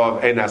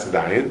of Ein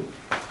Asadayin.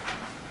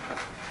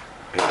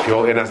 If you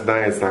hold Ein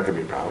Asadayin, it's not going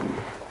to be a problem.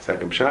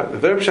 Second pshat. The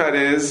third pshat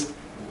is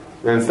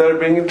that instead of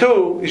bringing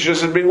two, you should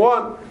just bring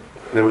one.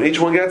 And then when each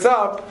one gets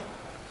up,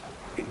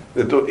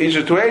 each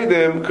of two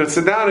Eidim could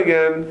sit down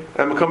again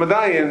and become a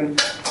dayan.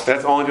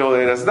 That's only if you hold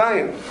Ein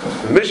Asadayin.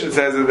 The mission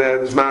says that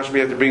this mashma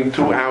you have to bring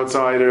two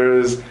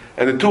outsiders,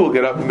 and the two will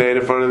get up and made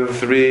in front of the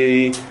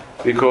three,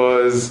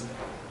 because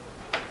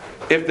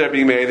if they're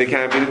being made, they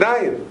can't be the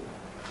dayan.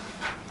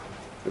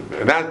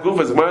 And that goof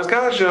is Gemara's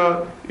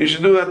kasha. You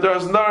should do that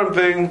Daras and Daram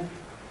thing,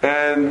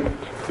 and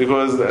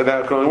because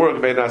that can only work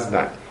if that's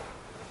dayan.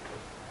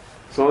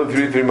 So only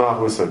three malach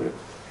was sukkah.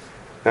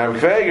 Now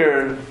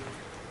Feger,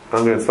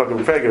 I'm going to stuck in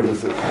Feger.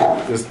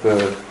 Just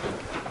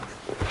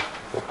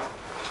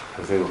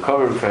I say we'll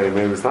cover Feger.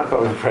 Maybe it's not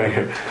covering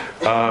Feger.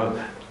 Now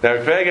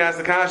Feger has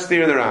the kasha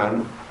here in the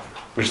Ran,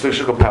 which is the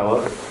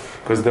Shukapella,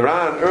 because the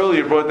Ran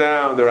earlier brought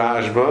down the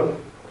Rashba,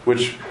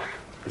 which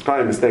is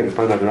probably a mistake. It's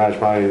probably not the Raj.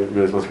 Probably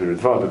really supposed to be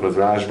Ritva, because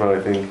Rashba,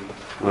 I think,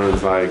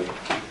 learns like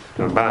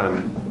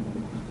Ramban,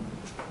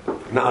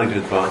 not like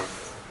Ritva,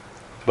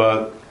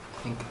 but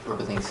I think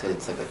everything said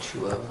it's like a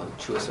chua Rashba.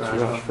 Chuvas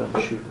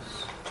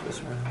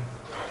Rashba.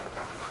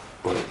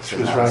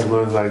 Chuvas Rashba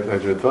learns like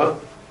Ritva.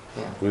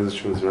 Yeah. Where's the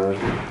Chuvas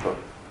Rashba?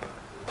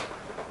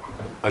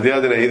 On the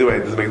other day, either way,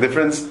 it doesn't make a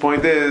difference. The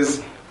point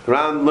is, the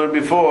Ran learned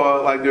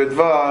before, like the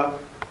Ritva,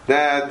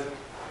 that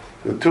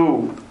the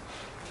two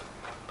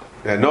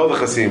that know the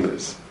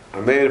chasimas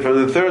are made from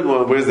the third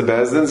one. Where's the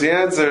bezdin? The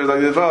answer is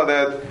like the Ritva,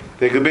 that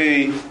they could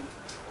be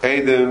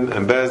Eidim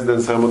and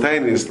bezdin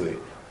simultaneously.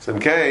 So in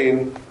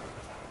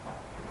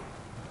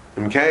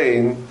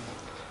Cain,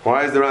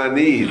 why is there a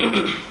need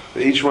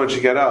that each one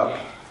should get up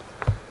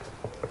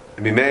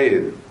and be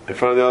made in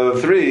front of the other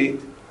three?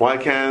 Why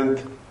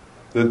can't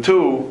the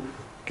two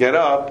get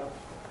up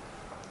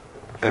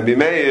and be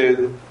made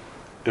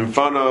in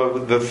front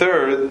of the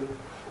third?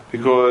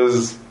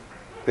 Because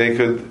they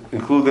could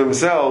include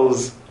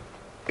themselves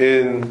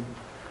in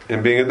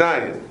being a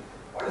dayan.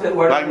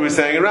 Like we were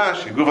saying in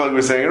Rashi. Goof like we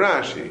were saying in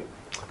Rashi.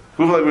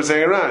 Goof like we were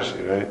saying in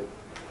Rashi, right?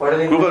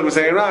 Goof like we were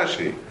saying in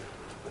Rashi.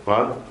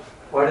 What?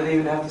 Why do they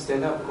even have to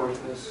stand up according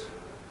to this?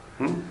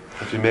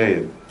 If you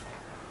made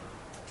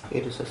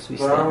It is a sweet.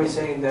 But aren't we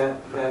saying that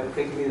if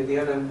they can be the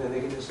other, then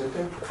they can just sit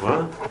there?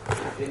 what?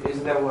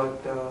 Isn't that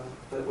what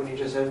when you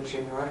just said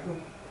Shem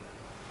Rashba?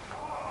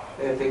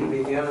 If they can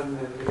be the other,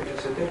 then they can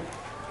just sit there?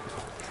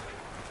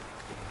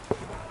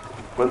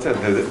 What's that?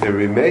 They're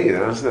remade. I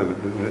understand.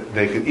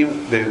 They could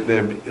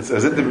even. It's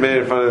as if they're made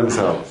in front of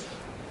themselves.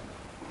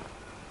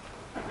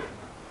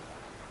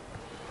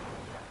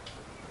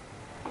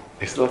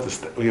 They still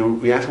have to.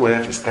 We asked them whether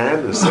they have to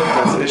stand or sit.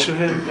 That's the issue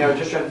here. Yeah, I was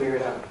just trying to figure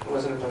it out. It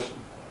wasn't a question.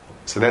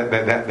 So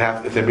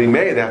that if they're being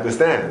made, they have to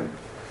stand.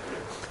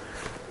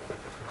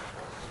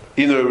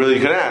 Even though really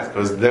you could ask,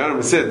 because they're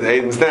going to sit, they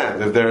even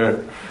stand. If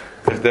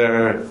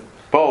they're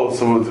both,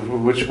 so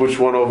which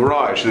one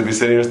overrides? Should they be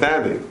sitting or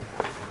standing?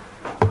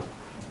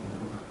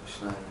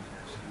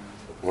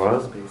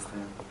 What? Space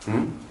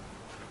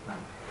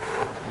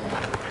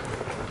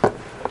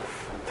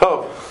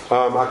Top.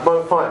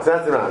 Akbar, fine. So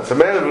that's the round. So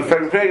man, if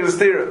Fekveg is a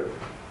steer.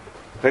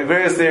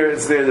 Fekveg is a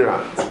steer in the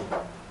round.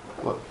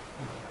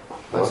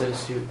 Why is it a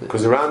steer?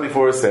 Because the round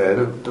before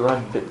said The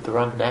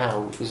run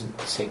now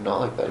isn't saying not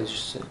like that. It's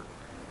just saying,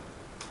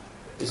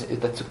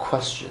 that's a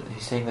question.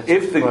 He's saying that's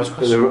if the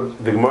question.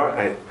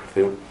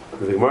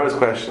 Gemara's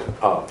question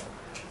of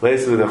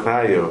Leisa the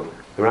Chayu,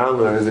 the round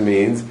learns it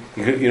means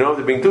you don't have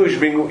to bring two.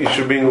 You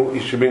should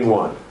bring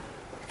one.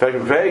 In fact,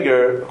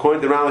 Veger,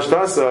 according to the round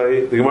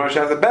Shtasai, the Gemara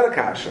has a better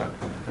kasha.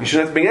 You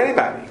shouldn't have to bring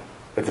anybody.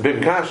 That's a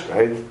bigger kasha,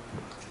 right?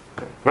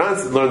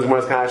 Round learns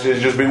Gemara's kasha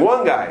is just bring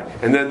one guy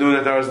and then do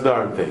the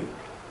Darm thing.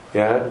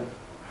 Yeah,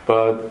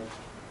 but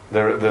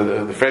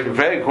the Veger,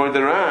 according to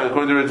the round,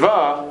 according to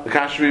Ritva, the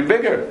kasha should be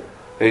bigger.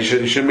 And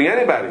you shouldn't bring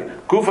anybody.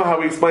 Kufa, how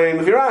we explain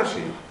the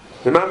Firashi.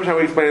 The Mamish, how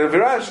we explain the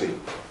Firashi.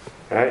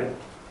 Right?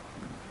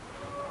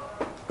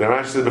 The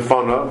Rashi said the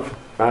fun of.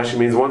 Rashi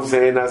means once you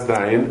say Ein Nas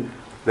Dayin,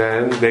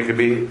 then they could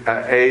be an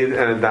Eid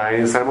and a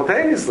Dayin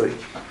simultaneously.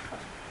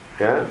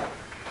 Yeah?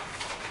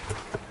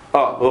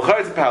 Oh, well,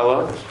 Chayt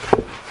Pella.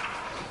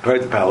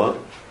 Chayt Pella.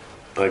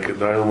 Like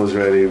Darlan was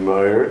ready,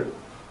 Meyer.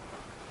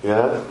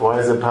 Yeah? Why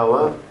is it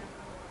Pella?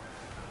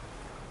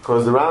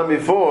 Because the round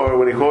before,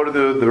 when he quoted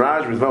the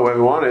Raj, what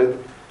we wanted,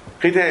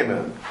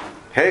 Chitema.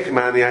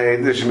 Hekman the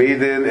Eidish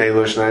Midin,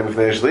 Eilush Naim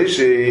Fnei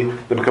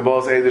Shlishi, the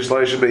Kabbal's Eidish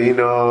Shlishi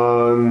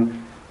Beinon.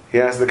 He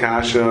asked the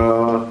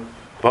Kasha,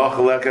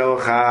 Bachalek El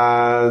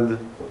Chad,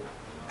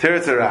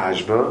 Tiritz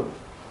Rashba,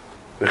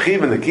 the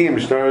Chiv and the Kim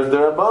Shtars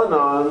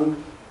Derabanon,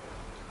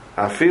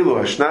 Afilu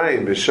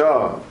Hashnayim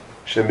B'Shah,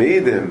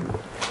 Shemidim,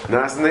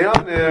 Nas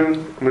Neyanim,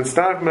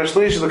 Mitztarf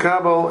Mashlish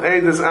L'Kabal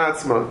Eidish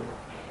Atzma.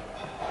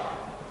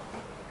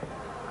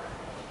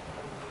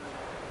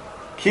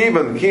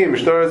 Kiban Kim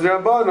Shtars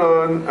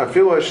Derabanon,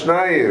 Afilu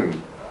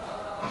Hashnayim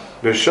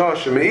B'Shah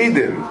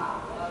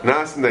Shemidim,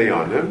 Nas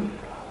Neyanim,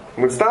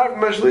 there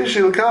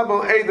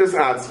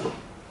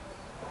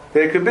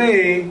could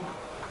be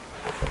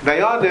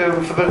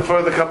Dayanim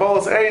for the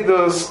Kabbalah's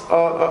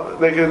Eidos.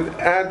 They could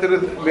add to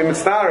the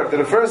Mitzvah to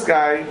the first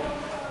guy,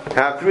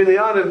 have 3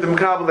 Dayanim to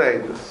Makabal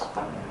Eidos.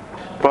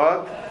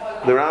 But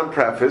the Ram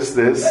prefaced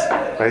this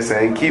by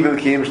saying Kivin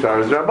Kim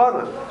Stars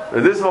Rabbana.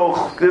 This whole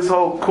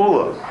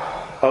kula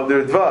of the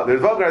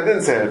Ritva guy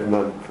didn't say it, if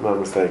I'm not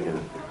mistaken.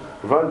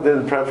 The Ritva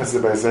didn't preface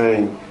it by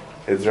saying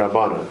it's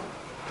Rabbana.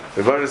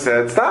 The Ritva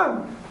said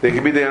Stam. They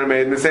can be there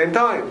made at the same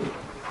time.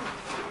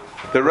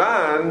 The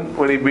Ran,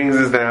 when he brings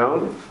this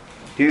down,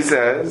 he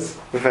says,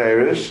 the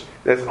Farish,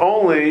 that's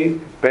only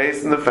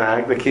based on the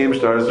fact that Kim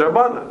Shtar is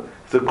Rabbana.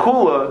 It's a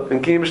Kula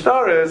and Kim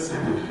Shtar is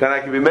that I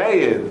can be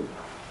made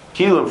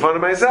Kila in front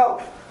of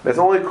myself. That's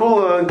only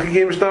Kula and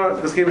Kim Shtar,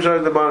 because Kim Shtar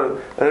is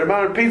Rabbana. And the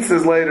Ran repeats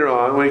this later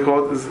on, when he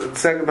quotes this, the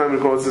second time he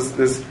quotes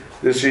this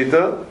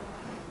Shita.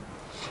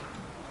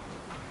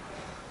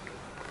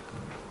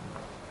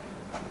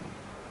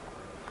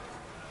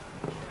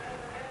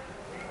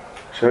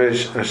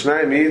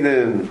 Hashnai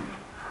Midin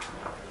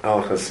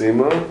Al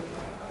Chasima,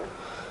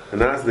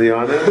 and that's the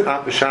Yonah,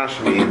 Apashash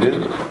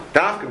Midin,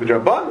 Dafka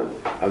B'Drabbanan,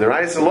 of the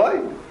Reis Eloi.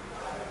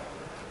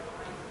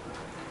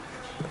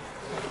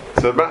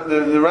 So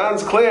the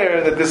round's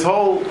clear that this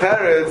whole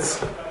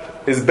teretz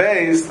is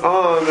based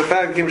on the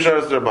fact that Kim Shar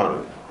is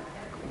Drabanan.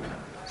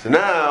 So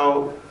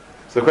now,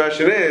 the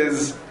question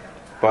is,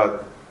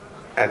 but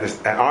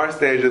at our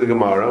stage of the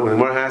Gemara, when the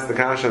Gemara has the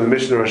Kasha of the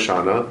Mishnah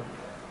Roshana,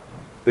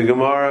 the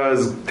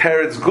Gemara's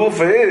teretz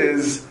gufa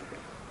is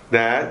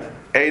that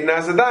Ein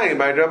Nasadayim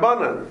by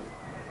Drabanan.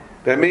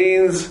 That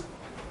means,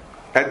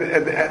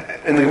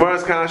 in the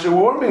Gemara's Kasha,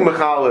 we're being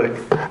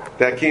mechalik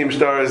that Kim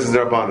Shtar is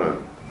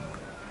Drabanan.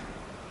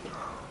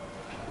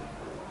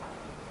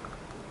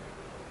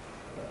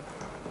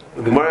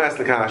 The Gemara asks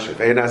the Kasha,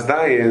 Ein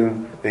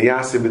Nasadayim, the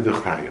Yasi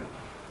b'duchtayim.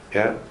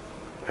 Yeah?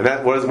 And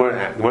that, what does the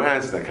Gemara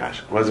answer that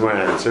Kasha? What does the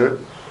Gemara answer?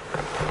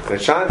 That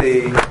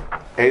Shani,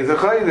 Ein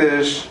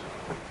Zechaydish,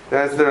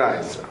 that's the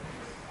Raisa.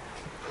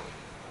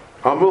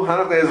 Amrul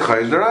Hanach is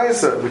Chayish the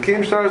Raisa. The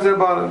Kim Shtar is their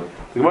bottom.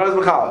 The Gemara is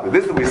Mechal.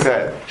 This is what we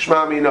said.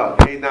 Shema Mina.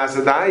 Eid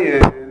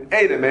Nasadayin.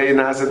 Eidem Eid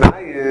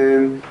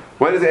Nasadayin.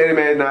 When is Eidem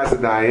Eid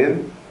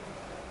Nasadayin?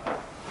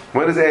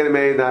 When is Eidem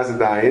Eid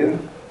Nasadayin?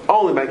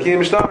 Only by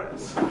Kim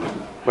Shtaris.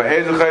 But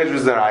Eid Chayish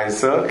was the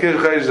Raisa. Kim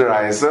Chayish the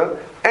Raisa.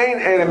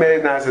 Ain't Eidem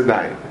Eid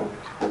Nasadayin.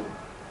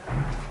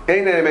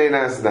 Ain't Eidem Eid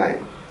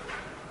Nasadayin.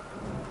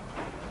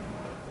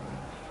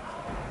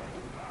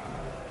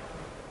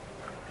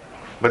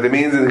 But it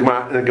means in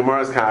the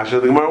Gemara's Kasha,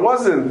 the Gemara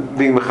wasn't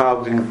being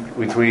mechal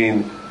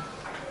between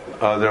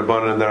the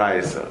Rabbanan and the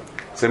Raisa.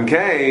 So in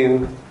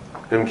Cain,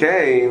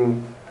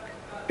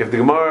 if the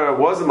Gemara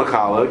wasn't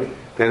mechalik,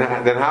 then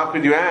how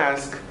could you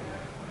ask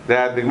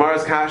that the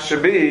Gemara's Kasha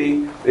should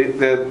be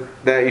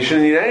that you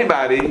shouldn't need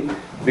anybody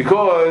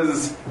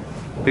because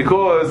the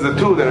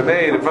two that are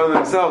made in front of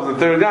themselves, the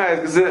third guy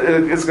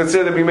is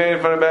considered to be made in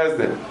front of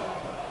Bezdin.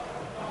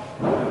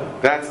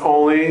 That's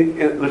only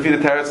the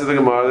teretz of the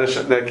Gemara that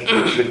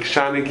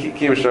Shani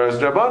Kim Shtar is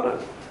Drabanan.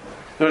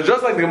 So it's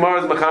just like the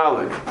Gemara's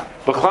Mechalik.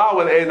 B'chlal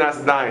with Ein Nas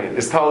Dayan.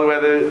 It's totally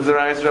whether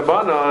Zerayis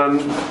Rabbanon.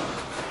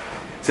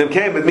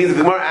 Simkei, but it means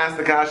the Gemara asked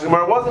the Kash. The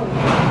Gemara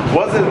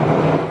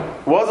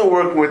wasn't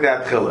working with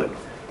that chiluk.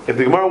 If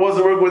the Gemara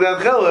wasn't working with that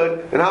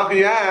chiluk, then how can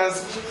you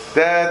ask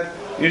that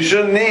you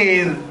shouldn't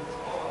need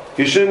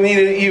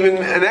even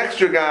an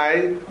extra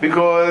guy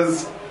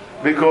because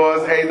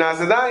Ein Nas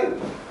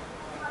Dayan?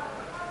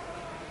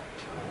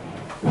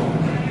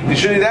 You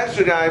shouldn't need an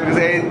extra guy because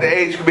the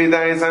age could be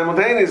dying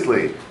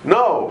simultaneously.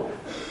 No.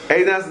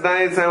 Ein Nas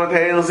Dayan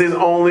simultaneously is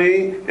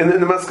only in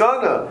the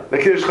Maskana, the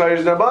Kiddush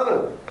Chayish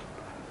Darbanan.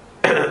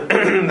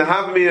 The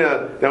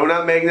Havamina that we're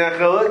not making that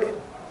chiluk,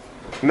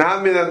 the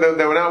Havamina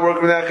that we're not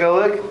working with that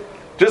chiluk,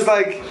 just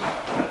like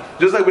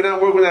we're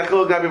not working with that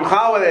chiluk, not be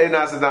b'chal with Ein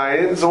Nas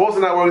Dayan, so also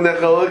not working that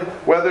chiluk,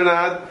 whether or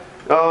not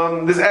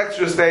this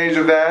extra stage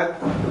of that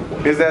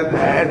is that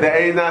the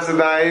Ein Nas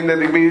Dayan that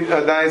they can be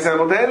dying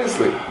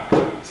simultaneously.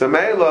 So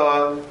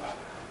Meila,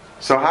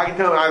 so how can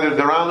you tell either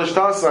the Ran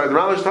L'Shtasa or the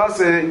Ran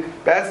L'Shtasa,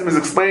 Basim is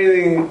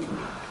explaining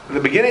the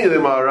beginning of the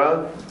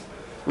Gemara,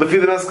 Lefi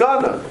the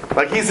Maskana.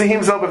 Like he said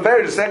himself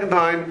before, the second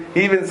time,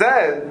 he even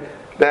said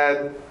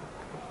that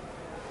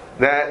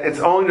it's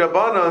only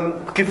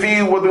Rabbanan,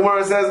 Kifi, what the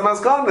Gemara says,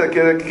 Maskana,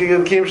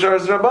 Kim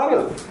Sharas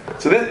Rabbanan.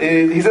 So this,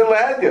 he said,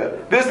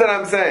 Lahedya, this that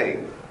I'm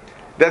saying,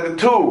 that the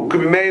two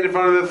could be made in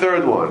front of the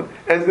third one,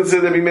 and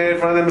considered to be made in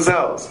front of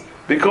themselves.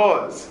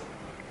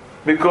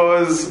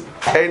 Because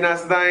Ein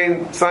Nas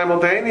Dayan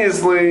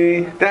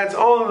simultaneously, that's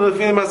only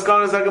the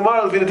Maskanas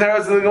HaGemara, the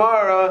Teretz of the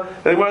Gemara,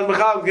 the Gemara's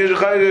Mechal, Kiddush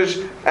Chayish,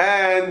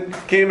 and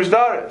Kiyum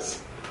Shtaris.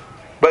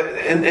 But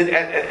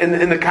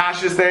in the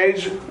Kasha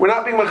stage, we're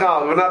not being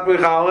Mechal, we're not being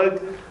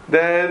Mechalik,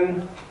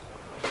 then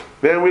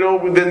we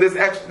don't, then this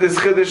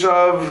Chiddush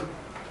of,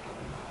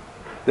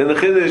 then the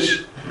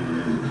Chiddush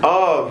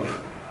of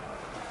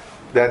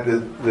that the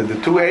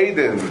two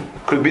Eidim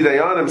could be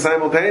Dayanim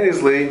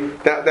simultaneously,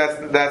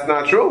 that's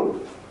not true.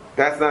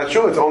 That's not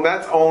true.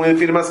 That's only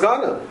the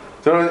Maskana.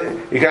 So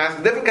you can ask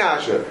a different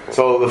kasha.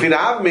 So the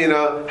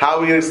Havamina, how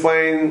are we going to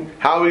explain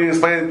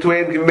the two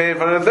Eidim can be made in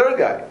front of the third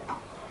guy?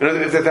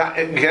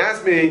 You can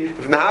ask me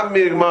if in the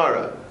Havamina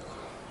Gemara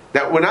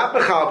that we're not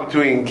bechal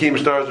between Kim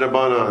Shtaras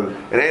Rabbanon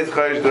and Eitz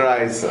Chayish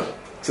D'Oraisa.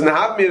 So in the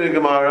Havamina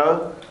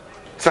Gemara,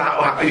 so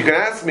you can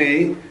ask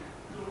me.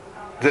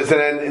 So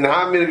then, in the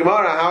Havamina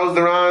Gemara, how's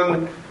the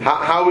Ran?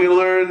 How we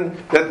learn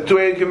that the two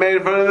Eidim can be made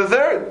in front of the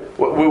third?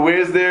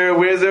 Where's their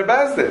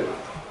Bezdin?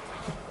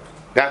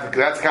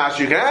 That's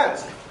kasha you can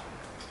ask.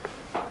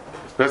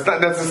 But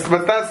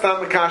that's not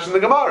the kasha in the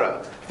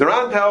Gemara. The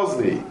Ran tells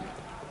me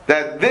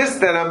that this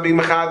that I'm being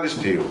mechadish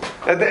to you,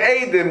 that the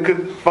Eidim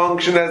could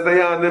function as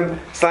Dayanim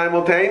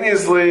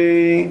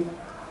simultaneously,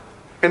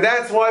 and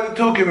that's why the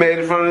two can be made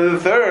in front of the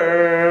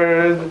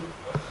third.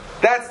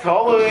 That's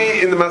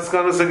totally in the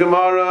Maskanas of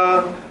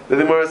Gemara. The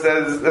Gemara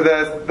says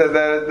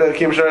that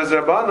Kim Sharas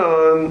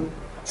Rabbanon,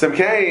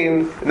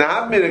 Simkain, in the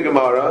Havamina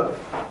Gemara.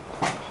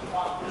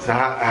 So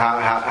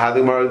how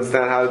the Gemara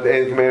understand how the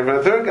Eidim can be in front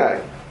of the third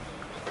guy?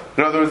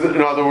 In other words, the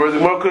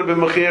Gemara could have been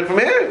Mechiyach from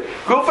here.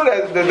 Go for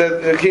that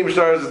Kim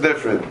Sharas is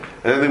different, and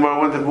then the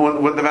Gemara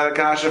wouldn't have had a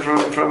kasha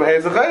from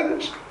Eitz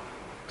Chayish.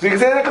 So you can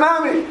say the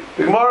Kanami.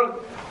 The Gemara,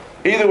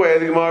 either way,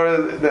 the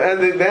Gemara, the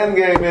end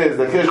game is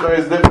that Kiddush Chayish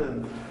is different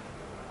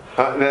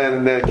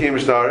than Kiyum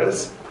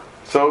Shtaris.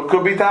 So it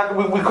could be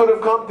we could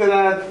have come to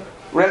that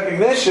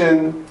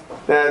recognition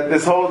that the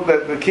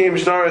Kiyum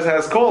Shtaris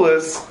has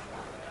coolest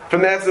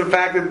from that's the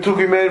fact that the two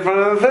can be made in front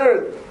of the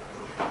third.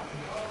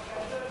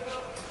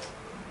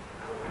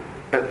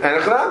 And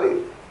a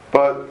Chanami.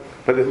 But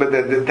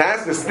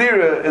that's the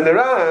stira in the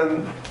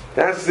Ran,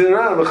 the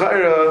Chayra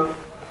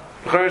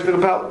is the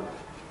Kapel.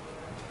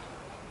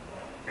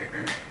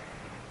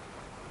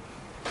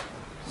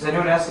 Does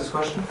anyone ask this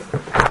question?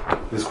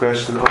 This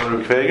question on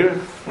Reb Feger?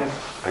 Yeah.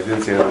 I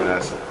didn't see anyone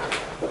ask it.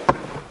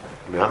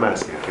 I mean, I'm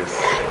asking, I guess.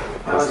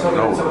 I was hoping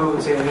that someone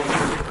would say anything.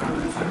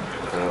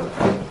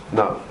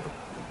 No.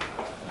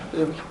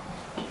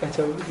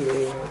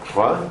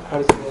 What?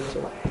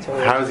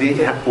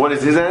 What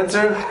is his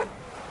answer?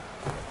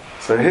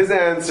 So his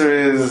answer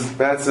is,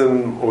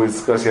 Batson, what we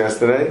discussed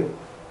yesterday.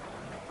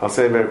 I'll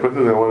say it very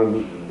quickly, I want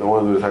to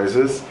do the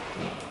Taisus.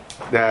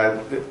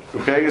 That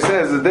Reb Feger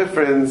says the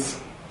difference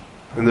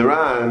in the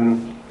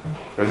Ran,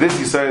 or this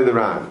you say the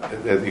Ran,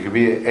 that you could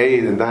be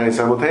Eid and Dayan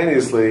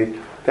simultaneously,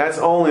 that's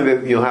only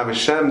that you'll have a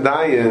Shem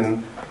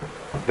Dayan,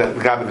 that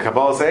the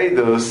Kabbalah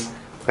Eidus,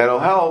 that'll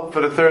help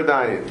for the third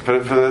Dayan, for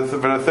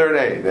the third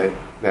Eid,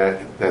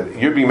 that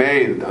you're being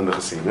made on the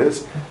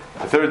Chasimis.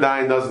 The third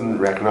Dayan doesn't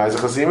recognize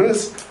the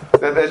Chasimis,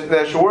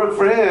 that should work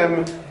for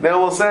him, then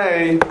we'll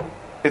say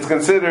it's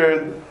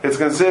considered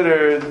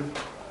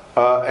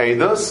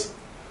Eidus,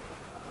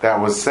 that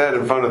was said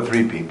in front of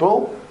three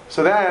people,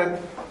 so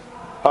that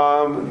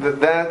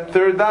that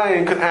third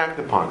Dayan could act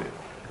upon it.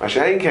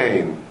 Mashain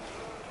came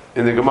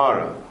in the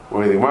Gemara,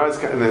 where the Gemara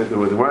says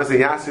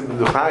Yasim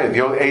B'Duchayev,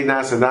 the old Ein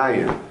Nas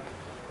Dayan,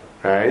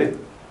 right?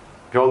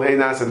 The old Ein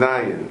Nas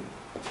Dayan.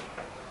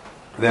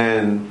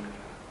 Then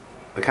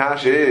the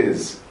kasha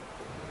is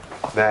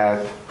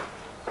that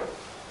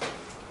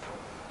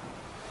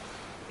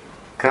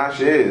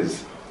kasha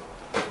is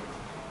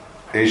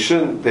they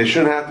shouldn't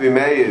have to be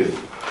made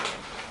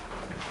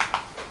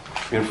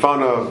in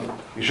front of.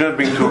 You shouldn't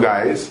bring two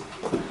guys.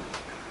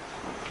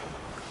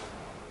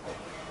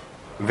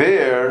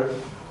 There,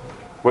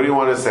 what do you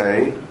want to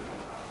say?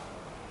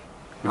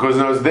 Because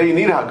in other words, they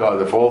need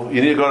Haggadah for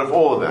you need Haggadah for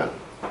all of them,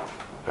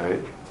 right?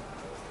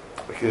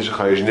 You need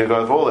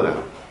Haggadah for all of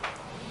them.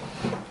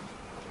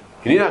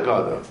 You need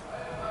Haggadah.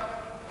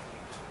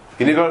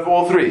 You need Haggadah for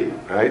all three,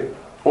 right?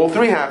 All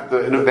three have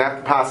to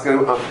pass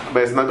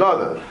based on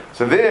Haggadah.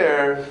 So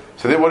there,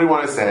 what do you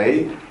want to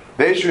say?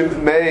 They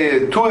should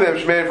made two of them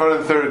should be made in front of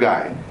the third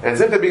guy, and as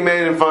if they're being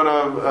made in front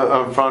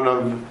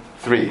of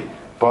three.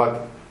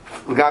 But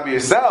L'gabi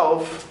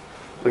yourself,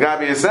 we're not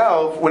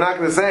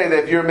going to say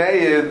that if you're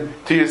made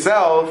to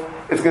yourself,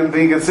 it's going to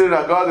be considered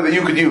a God that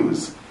you could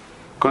use.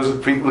 Because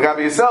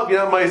L'gabi yourself, you're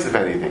not mice of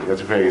anything.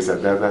 That's what Craig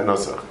said. That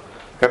nusach.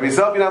 L'gabi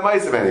yourself, you're not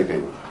mice of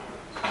anything.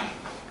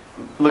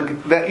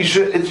 Look, that you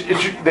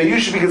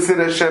should be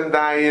considered Hashem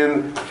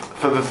Dayan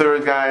for the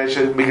third guy. It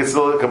should be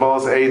considered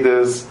Kabbalah's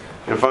Eidos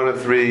in front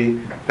of three.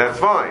 That's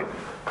fine.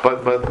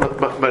 But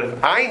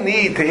if I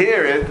need to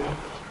hear it,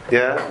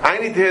 I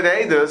need to hear the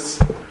Eidos.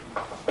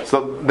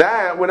 So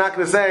that we're not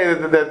going to say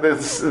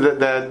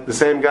that the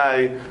same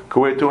guy could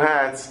wear two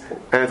hats,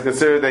 and it's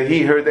considered that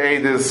he heard the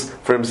Eidos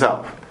for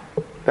himself.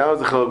 That was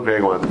the chiluk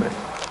Craig wanted to make.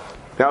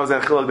 That was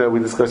that chiluk that we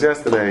discussed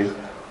yesterday.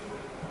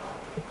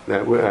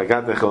 I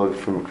got the chiluk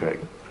from Craig.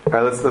 All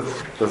right, let's do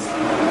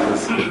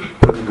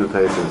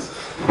Taisus.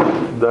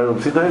 Don't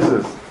see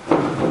Taisus?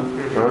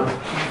 Huh?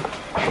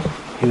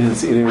 He didn't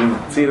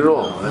see it at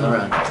all. Went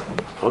around.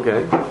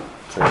 Okay.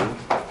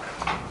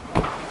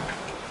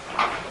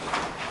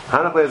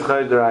 Hanach plays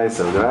Chayy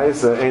D'Oraisa.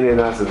 D'Oraisa ain't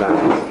Nasadai.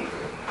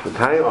 The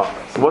time off.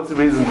 So what's the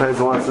reason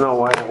Taisa wants to know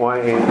why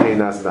ain't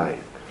Nasadai?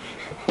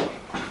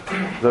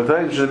 The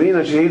time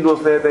Shavina Shahid will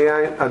stay at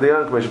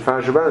Adayan Commission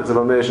Far Shabbat. So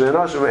Vameshan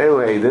Enoshim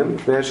Elu Eidim.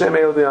 Ve'Hashem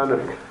Elu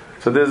Dayanim.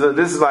 So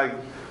this is like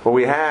what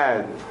we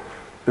had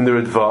in the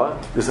Ritva.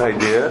 This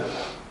idea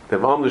that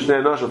Vam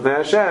L'Shnei Enoshim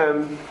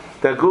Ve'Hashem.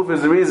 That Kuf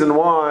is the reason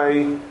why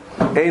ain't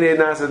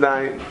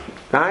Nasadai.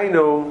 I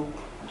know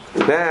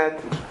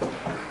that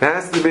there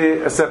has to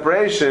be a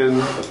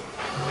separation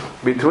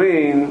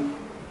between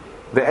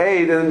the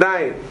aid and the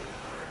dayan.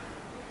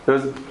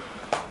 There's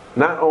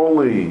not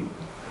only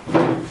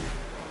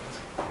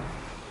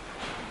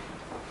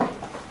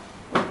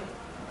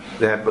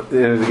that, but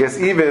I guess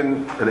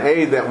even an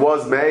aid that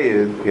was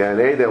made,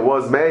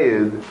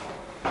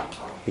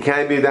 he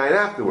can't be a dayan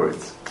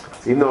afterwards.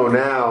 Even though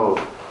now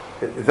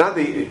it's not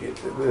the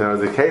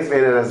case of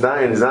aid and as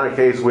dayan is not a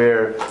case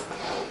where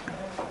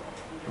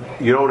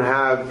you don't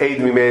have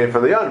Eidim made it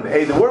from the Yanim.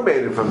 Eidim were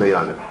made it from the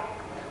Yanim.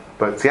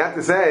 But you have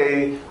to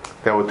say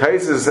that what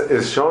Taisus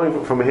is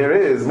showing from here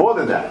is more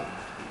than that.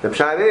 The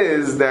pshat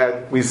is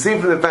that we see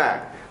from the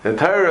fact that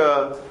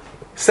Torah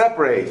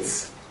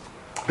separates.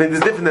 I think it's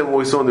different than what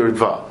we saw in the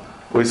Ritva.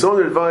 What we saw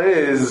in the Ritva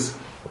is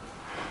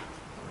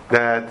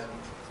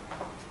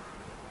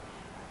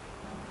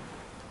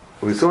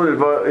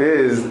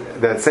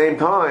that same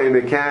time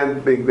they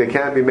can't be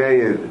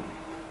made.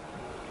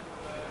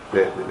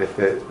 They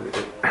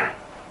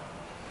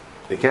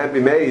can't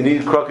be made. You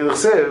need krokil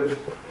chsiv,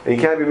 and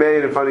you can't be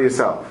made in front of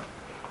yourself.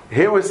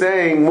 Here we're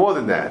saying more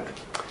than that.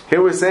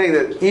 Here we're saying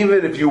that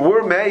even if you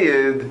were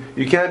made,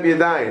 you can't be a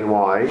dayan.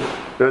 Why?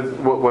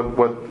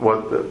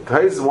 What the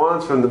Taisus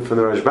wants from the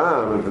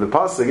Rashbam and from the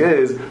pasuk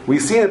is we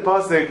see in the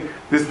pasuk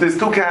there's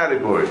two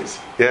categories.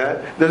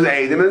 Yeah, there's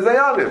Eidim and there's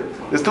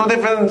Dayanim. There's two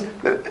different.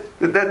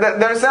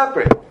 They're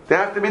separate. They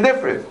have to be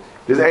different.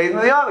 There's Eidim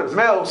and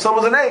Dayanim.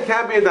 Someone's an Eid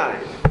can't be a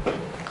dayan.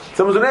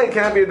 Someone's an Eid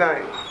can't be a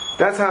dayan.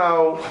 That's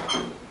how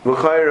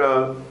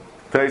L'chaira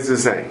Taisus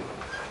is saying.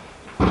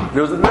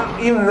 There's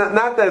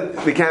not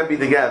that they can't be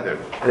together,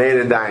 an Eid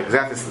and dayan,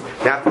 because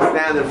they have to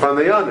stand in front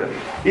of the Yanim.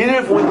 Even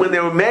if when they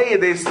were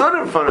made, they stood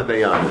in front of the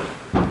Yanim.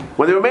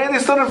 When they were made, they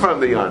stood in front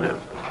of the Yanim.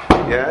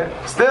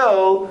 Yeah?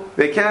 Still,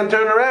 they can't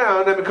turn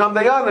around and become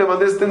the Yanim on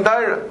this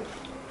Dindara.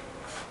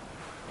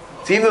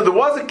 So even though there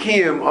was a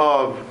kiyum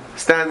of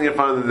standing in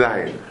front of the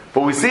dayan,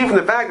 but we see from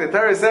the fact that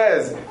Torah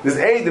says there's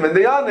Eidim and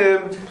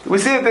Dayanim, we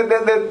see that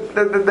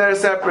they're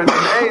separate. The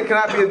Eid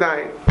cannot be a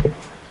dayan.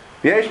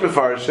 Yesh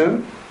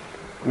mefarshim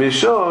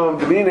mishum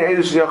d'min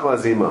Eidish yachal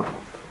azima.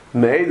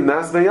 Me'ed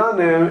nas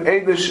Dayanim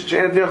Eidish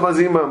she'en yachal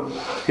azima.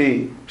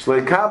 He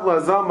shlei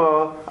kabla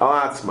azama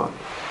al atzma.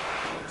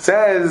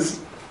 Says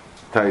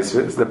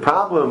Taisus, the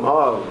problem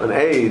of an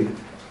Eid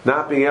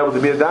not being able to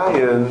be a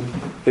dayan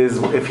is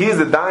if he's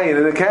the dayan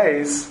in the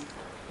case,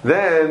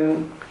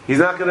 then he's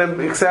not going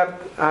to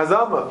accept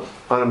hazama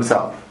on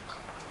himself.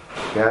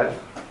 Yeah?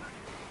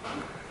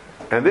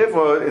 And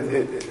therefore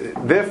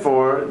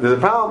there's a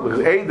problem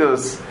because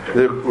Eidos,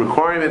 the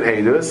requirement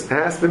Eidos,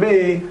 has to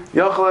be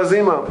Yachal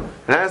Azima.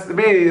 It has to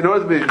be, in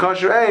order to be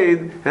kosher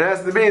Eid, it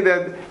has to be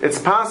that it's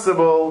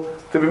possible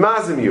to be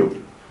mazim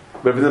you.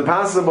 But if it's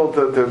impossible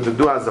to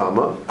do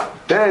Azama,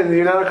 then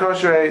you're not a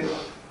kosher Eid.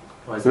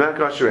 It's not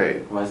kosher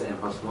aid. Why is it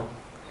impossible?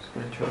 Just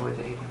going to throw away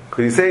the eating.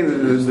 Because he's saying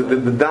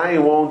the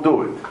dying won't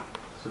do it.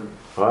 So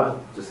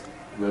What? just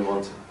move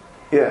on to.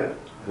 Yeah,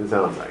 it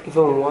sounds like. If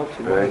no one wants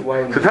to, Right?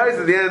 why? So Tais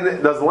at the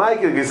end doesn't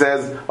like it. He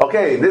says,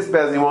 "Okay, this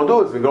bezin you won't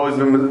do it. So you always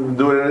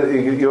do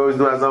it. You always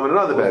do Hazam in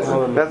another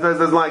bezin." That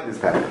doesn't like this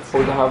pattern.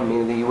 Would the have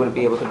meaning that you wouldn't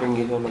be able to bring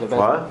you to another bezin?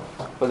 What?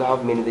 Would the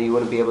have meaning that you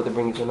wouldn't be able to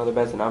bring you to another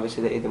bezin?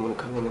 Obviously, the Edom wouldn't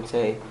come in and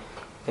say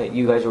that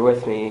you guys were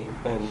with me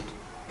and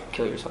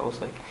kill yourselves.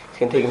 Like he's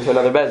gonna take him to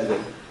another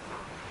bezin.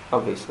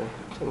 Obviously,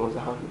 so what does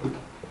the have mean?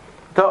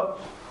 So,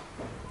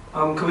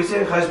 Could we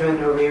say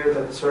Cheshbon over here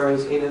that the Surah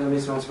is in the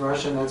Mitzvah from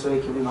Russia and that's why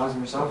you can be Mazim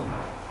yourself?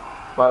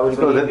 Why would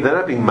no, he? they're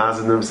not being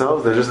mazin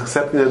themselves. They're just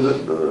accepting it.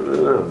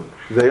 The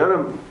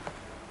Yonim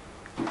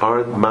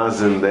aren't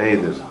mazin the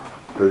Eidim.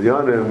 The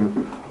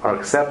Yonim are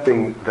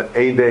accepting the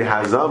Eidei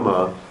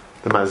Hazama,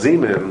 the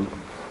Mazimim.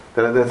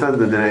 That's not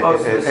the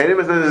Eidim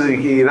is not.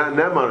 You're not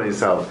nem on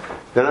yourself.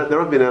 They're not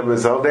being nem on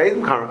themselves. The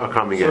Eidim are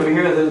coming So over in.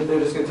 here they're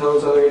just going to tell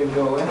those other Eidim to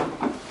go away?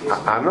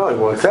 I don't know.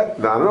 Well, except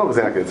I don't know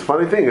exactly. It's a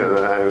funny thing. I don't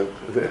know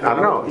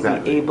Why would they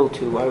exactly. be able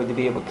to? Why would they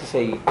be able to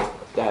say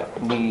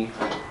that we?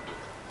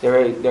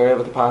 They're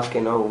able to pass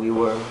in. Oh, we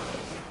were.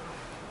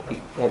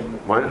 That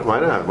Why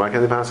not? Why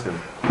can't they pass him?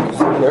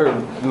 they're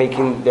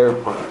making. They're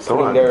So putting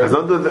what? their. It's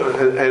not the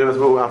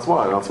Eidim. That's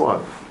what. That's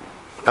what.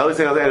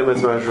 Everything else Eidim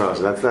is Rosh.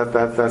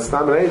 That's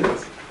Taman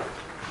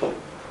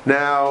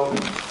Now,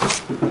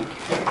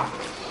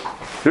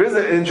 there is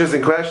an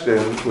interesting question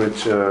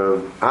which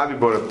Avi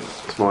brought up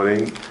this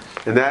morning,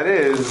 and that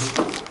is,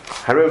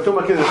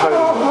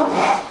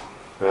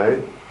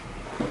 right?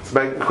 So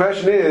my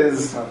question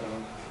is,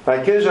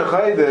 by Kiddush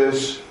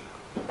HaChodesh,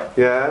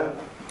 yeah,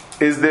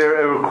 is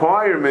there a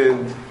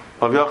requirement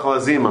of Yochel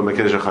Azima by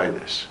Kiddush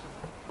HaChodesh?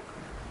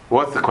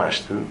 What's the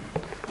question?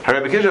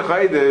 By Kiddush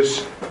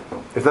HaChodesh,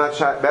 it's not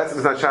Shaykh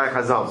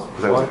Hazam.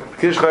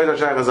 Kiddush HaChodesh is not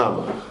Shaykh Hazam.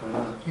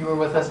 You were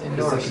with us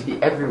indoors.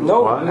 Everyone.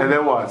 No. What? And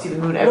then what? See the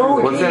moon No,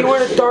 everywhere. What's that? you were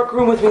in a dark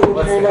room with me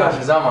What's here the now.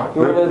 Kasha Zamar?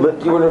 You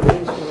were in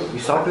a You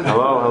saw through the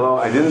Hello.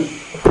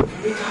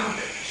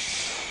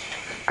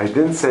 I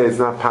didn't say it's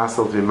not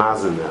possible to be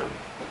mazin them.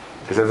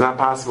 It says it's not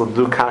possible to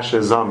do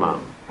kasher zama.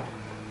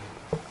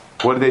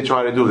 What did they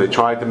try to do? They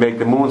tried to make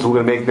the moon, so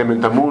we're going to make them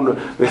into moon.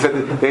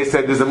 They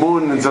said there's a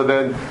moon, and so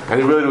then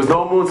really there was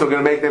no moon, so we're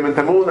going to make them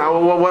into moon.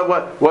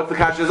 What's the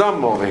kasher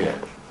zama over here?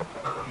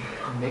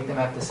 Make them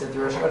have to sit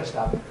through a Rosh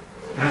stop.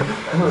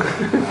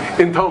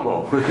 In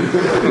Tomo.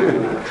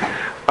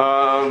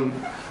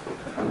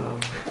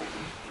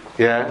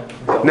 Yeah.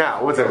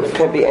 Now, what's that? It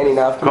can't be any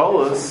now.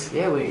 Kolos.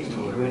 Yeah,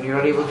 when you're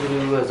not able to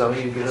do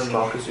Zami, you give them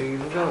Marcus or you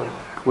give them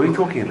What are you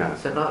talking about?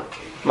 Is that not?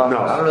 No.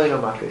 I don't really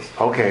know Marcus.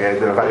 Okay, I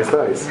identify as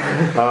nice.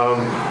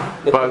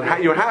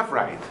 But you're half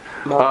right.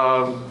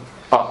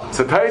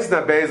 So Tais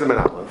na Bezim and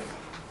Aleph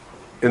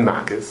in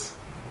Makis.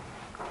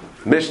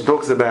 The Mishnah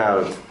talks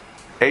about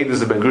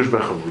Eidus ben Grush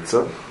ben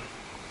Chavutza.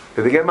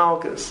 Did they get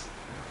Malchus?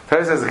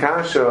 Tais says the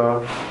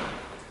Kasha,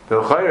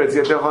 the Chayr, it's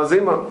Yeter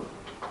Chazima.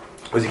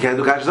 Because you can't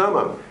do Kasha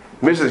Zama.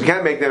 Mishnah says you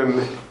can't make them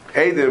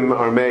Eidim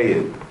or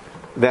Meyin.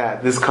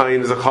 That this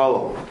kind is a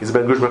chalal. He's a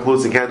ben gush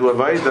mechlutza. He can't do a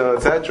vaida,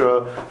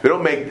 etc. We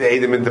don't make the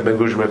edim into ben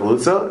gush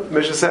mechlutza.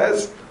 Mishnah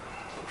says,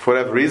 for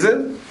whatever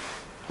reason,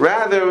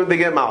 rather they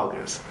get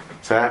malchus.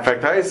 So in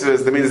fact, that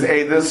means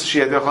edus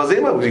shiat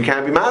chazima because you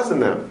can't be mazin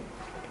them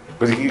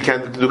because you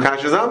can't do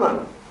kasha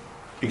zama.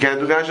 You can't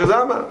do kasha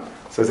zama.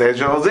 So it's edus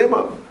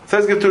chazima. So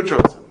let's give two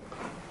choices.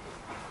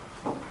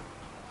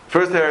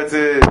 First teretz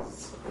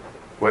is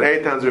what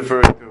Eitan's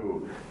referring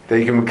to that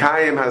you can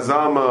mekayim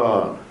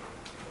hazama.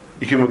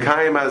 You can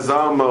mekayim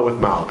hazama with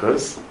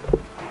malchus.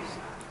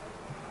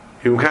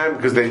 You can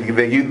because we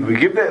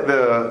give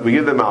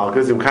the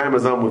malchus. You mekayim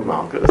hazama with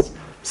malchus.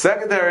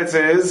 Second teretz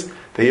is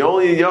that you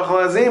only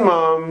yochel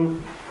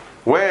hazimam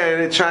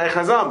when it's shaykh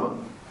hazama.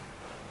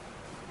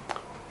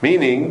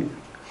 Meaning,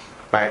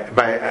 by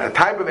a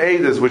type of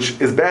edus which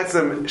is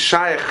betzim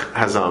shaykh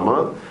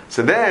hazama,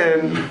 so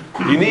then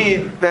you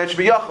need that should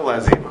be yochel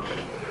hazima.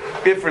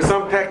 If for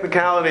some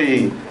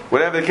technicality,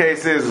 whatever the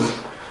case is,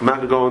 I'm not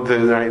going to go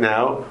into right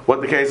now what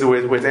the case is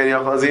with any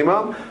yochel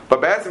hazima, but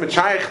betzim it's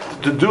shaykh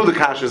to do the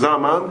kasher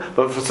zaman.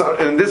 But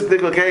in this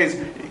particular case,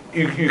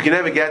 you can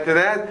never get to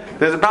that.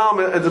 There's a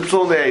problem. It's a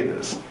psul in the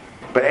edus.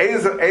 But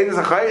edus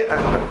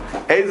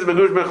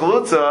begush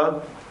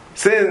bechalutza,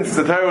 since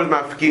the Torah was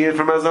mafkiyah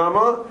from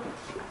hazama.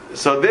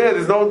 So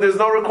there's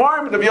no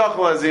requirement of yochel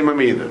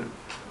hazimam either.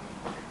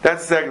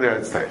 That's the second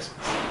teretz Taisus.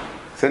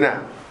 So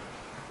now,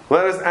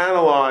 let us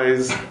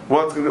analyze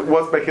what's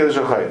by Kiddush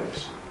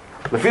HaChodesh.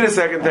 Lefi the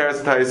second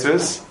teretz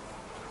Taisus,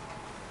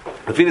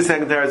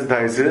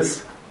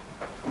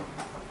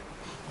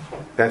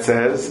 that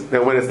says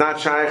that when it's not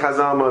shaykh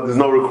hazama, there's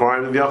no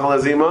requirement of yochel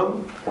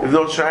hazimam. There's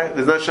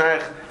not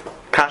shaykh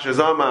kasher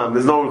zamam.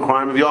 There's no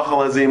requirement of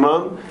yochel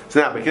hazimam. So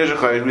now by Kiddush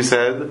HaChodesh we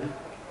said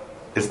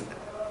it's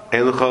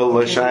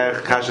Eluchol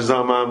Shaykh Kasha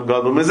Zamam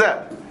Gadol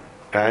Mizeh.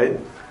 Right?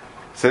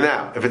 So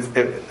now, if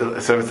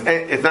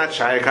it's not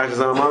Shaykh Kasha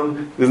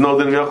Zamam, there's no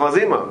din of Yochel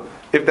Hazimam.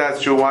 If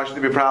that's true, why should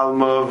there be a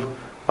problem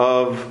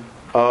of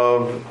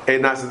of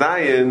Eid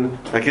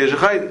Nasadayin like Kiddush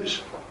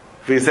HaChodesh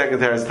for your second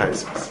Teres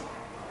Taisus.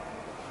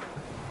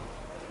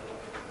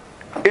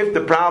 If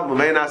the problem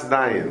of Eid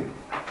Nasadayin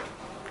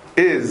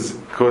is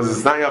because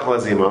it's not Yachal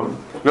Azimam,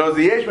 no,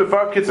 the Yesh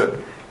Mefar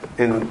Kitzur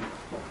in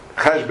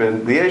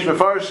Cheshbon, the Yesh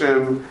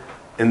Mefarshim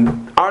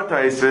in our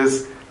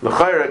Taisus,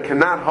 L'chayra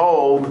cannot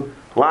hold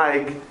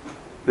like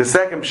the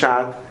second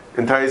shot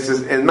in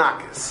Taisus in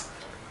Makis.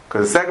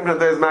 Because the second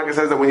shot in Makis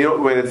says that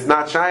when it's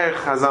not Shayach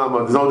Hazama,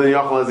 there's no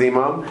Yachal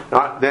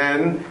Azimam,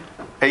 then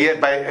and yet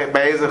by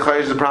Ezer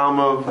Chodesh the problem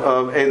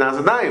of Eid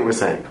Nasadayin we're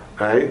saying,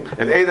 right? If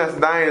Eid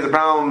Nasadayin is a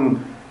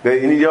problem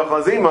that you need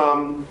Yachal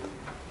Azimam,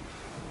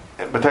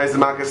 but Taisus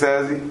Makis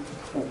says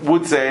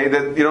would say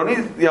that you don't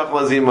need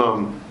Yachal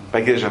Azimam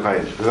by Kiddush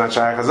HaChodesh. It's not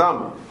Shayach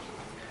Hazama.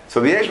 So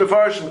the Yesh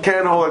Mefarshim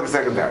can hold like a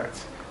second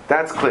teretz.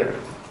 That's clear.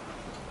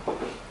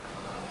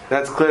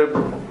 That's clear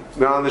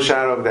beyond the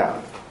shadow of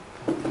doubt.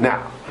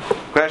 Now,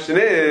 question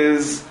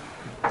is,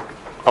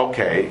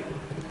 okay,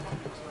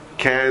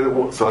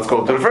 so let's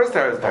go to the first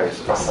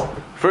teretz.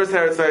 First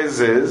teretz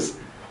is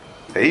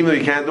that even though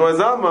you can't do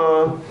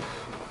Azama,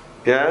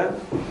 yeah,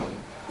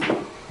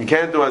 you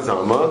can't do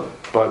Azama,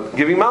 but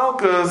giving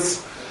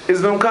Malkus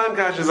is V'mkayim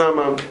Kash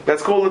Azama.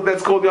 That's called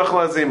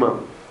Yachal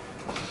Azimam.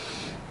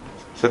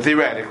 So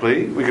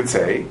theoretically, we could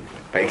say,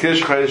 by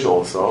Kiddush HaChodesh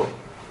also,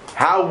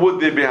 how would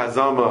there be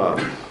Hazama,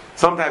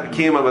 some type of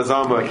kiyum of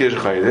Hazama, Kiddush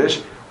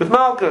HaChodesh, with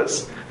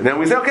Malkus? And then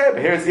we say, okay,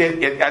 but here it's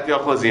at the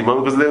Yachal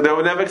Azimam, because they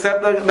would never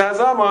accept the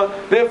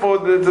Hazama, therefore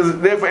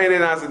Einei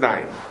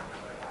Nasadayin.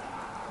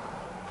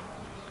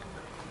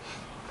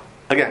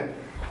 Again,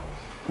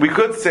 we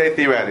could say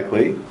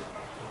theoretically,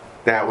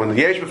 that when the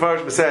Yesh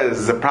Mefarshim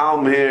says there's a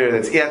problem here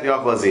that's at the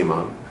Yachal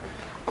Azimam,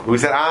 we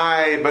said,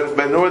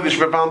 but in order to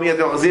be problem at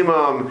the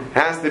Chazimam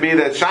has to be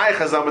that Shaykh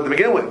Hazama to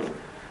begin with.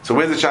 So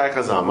where's the Shaykh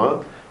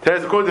Hazama?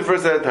 According to the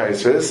first set of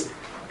Taisus,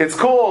 it's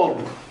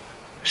called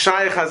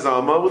Shaykh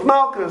Hazama with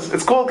Malkus.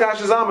 It's called Kash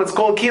Hazama. It's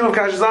called Kiyum of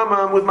Kash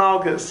Hazama with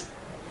Malkus.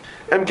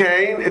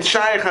 MK, it's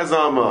Shaykh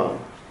Hazama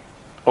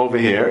over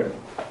here.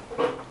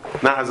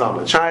 Not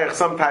Hazama. Shaykh,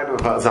 some type of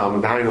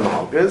Hazama behind the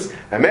Malkus.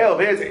 And male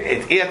over here,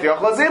 it's at the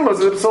Yachal Azimam,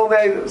 so it's Psul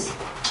Neidos.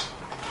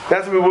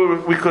 That's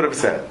what we could have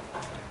said.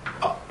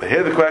 But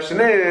here the question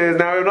is,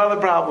 now we have another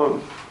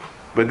problem.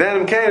 But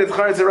then it's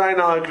Charetz Arai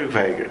Nal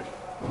Krukveger.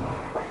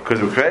 Because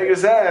Krukveger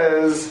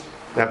says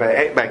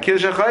that by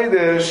Kiddush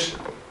HaChodesh,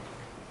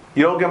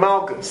 you don't get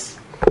Malkus.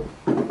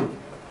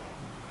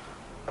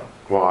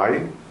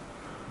 Why?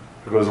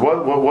 Because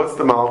what's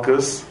the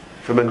Malkus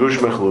for Megush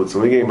Mechlutz? What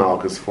are we getting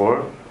Malkus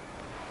for?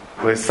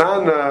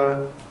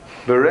 Lesana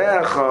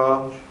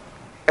Berecha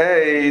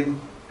Eid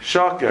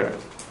Shaker.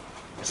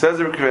 Says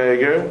the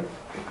Krukveger,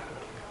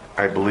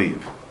 I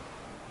believe.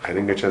 I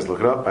didn't get a chance to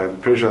look it up.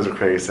 I'm pretty sure that's what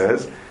Krukveger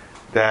says,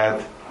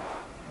 that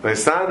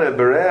Lesana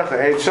Berecha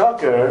Eid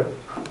Shaker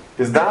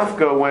is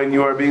dafka when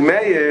you are being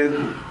made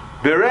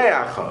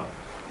Bereacha.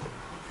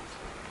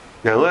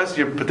 Now, unless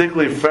you're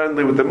particularly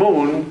friendly with the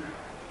moon,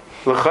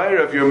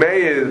 l'chayra, if you're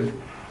made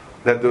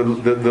that the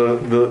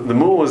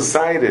moon was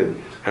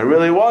sighted and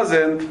really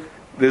wasn't,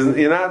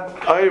 you're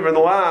not over in the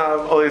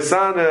lav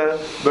Lesana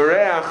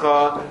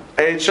Bereacha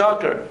Eid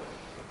Shaker.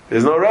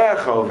 There's no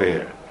reach over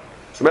here.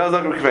 So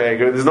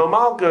there's no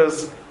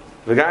malchus.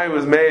 The guy who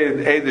was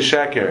made Eid the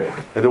Sheker,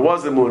 and there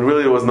was a moon,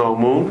 really there was no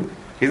moon,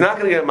 he's not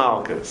going to get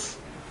malchus.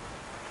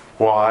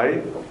 Why?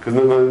 Because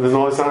there's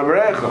no Lesana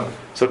Berecha.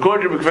 So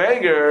according to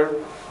Krukveger,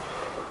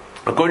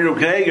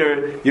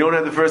 you don't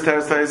have the first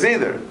Teres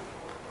either.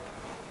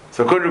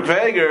 So according to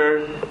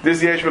Krukveger,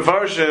 this Yesh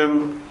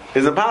Mefarshim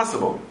is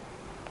impossible.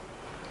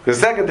 The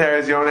second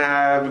Teres you don't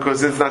have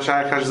because it's not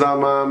Shaykh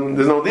Hashzamam.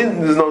 There's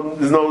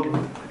no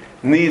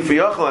need for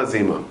Yachal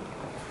Azimam.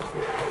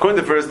 According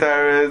to the first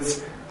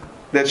Teres,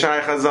 that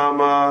Shaykh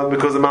Hazama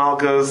because of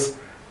Malchus,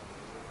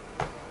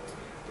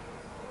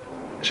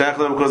 Shaykh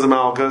Hazama because of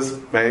Malchus,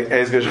 by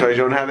Eizgesh Chodesh, you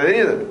don't have it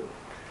either.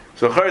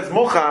 So Charetz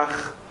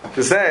Muchach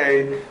to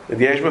say that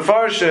the Yesh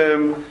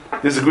Mefarshim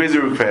disagrees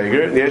with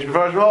Krukveger. The Yesh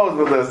Mefarshim holds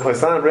with the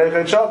Lesana Berecha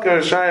Eid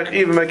Shaker Shaykh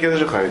even by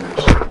Kiddush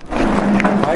HaChodesh.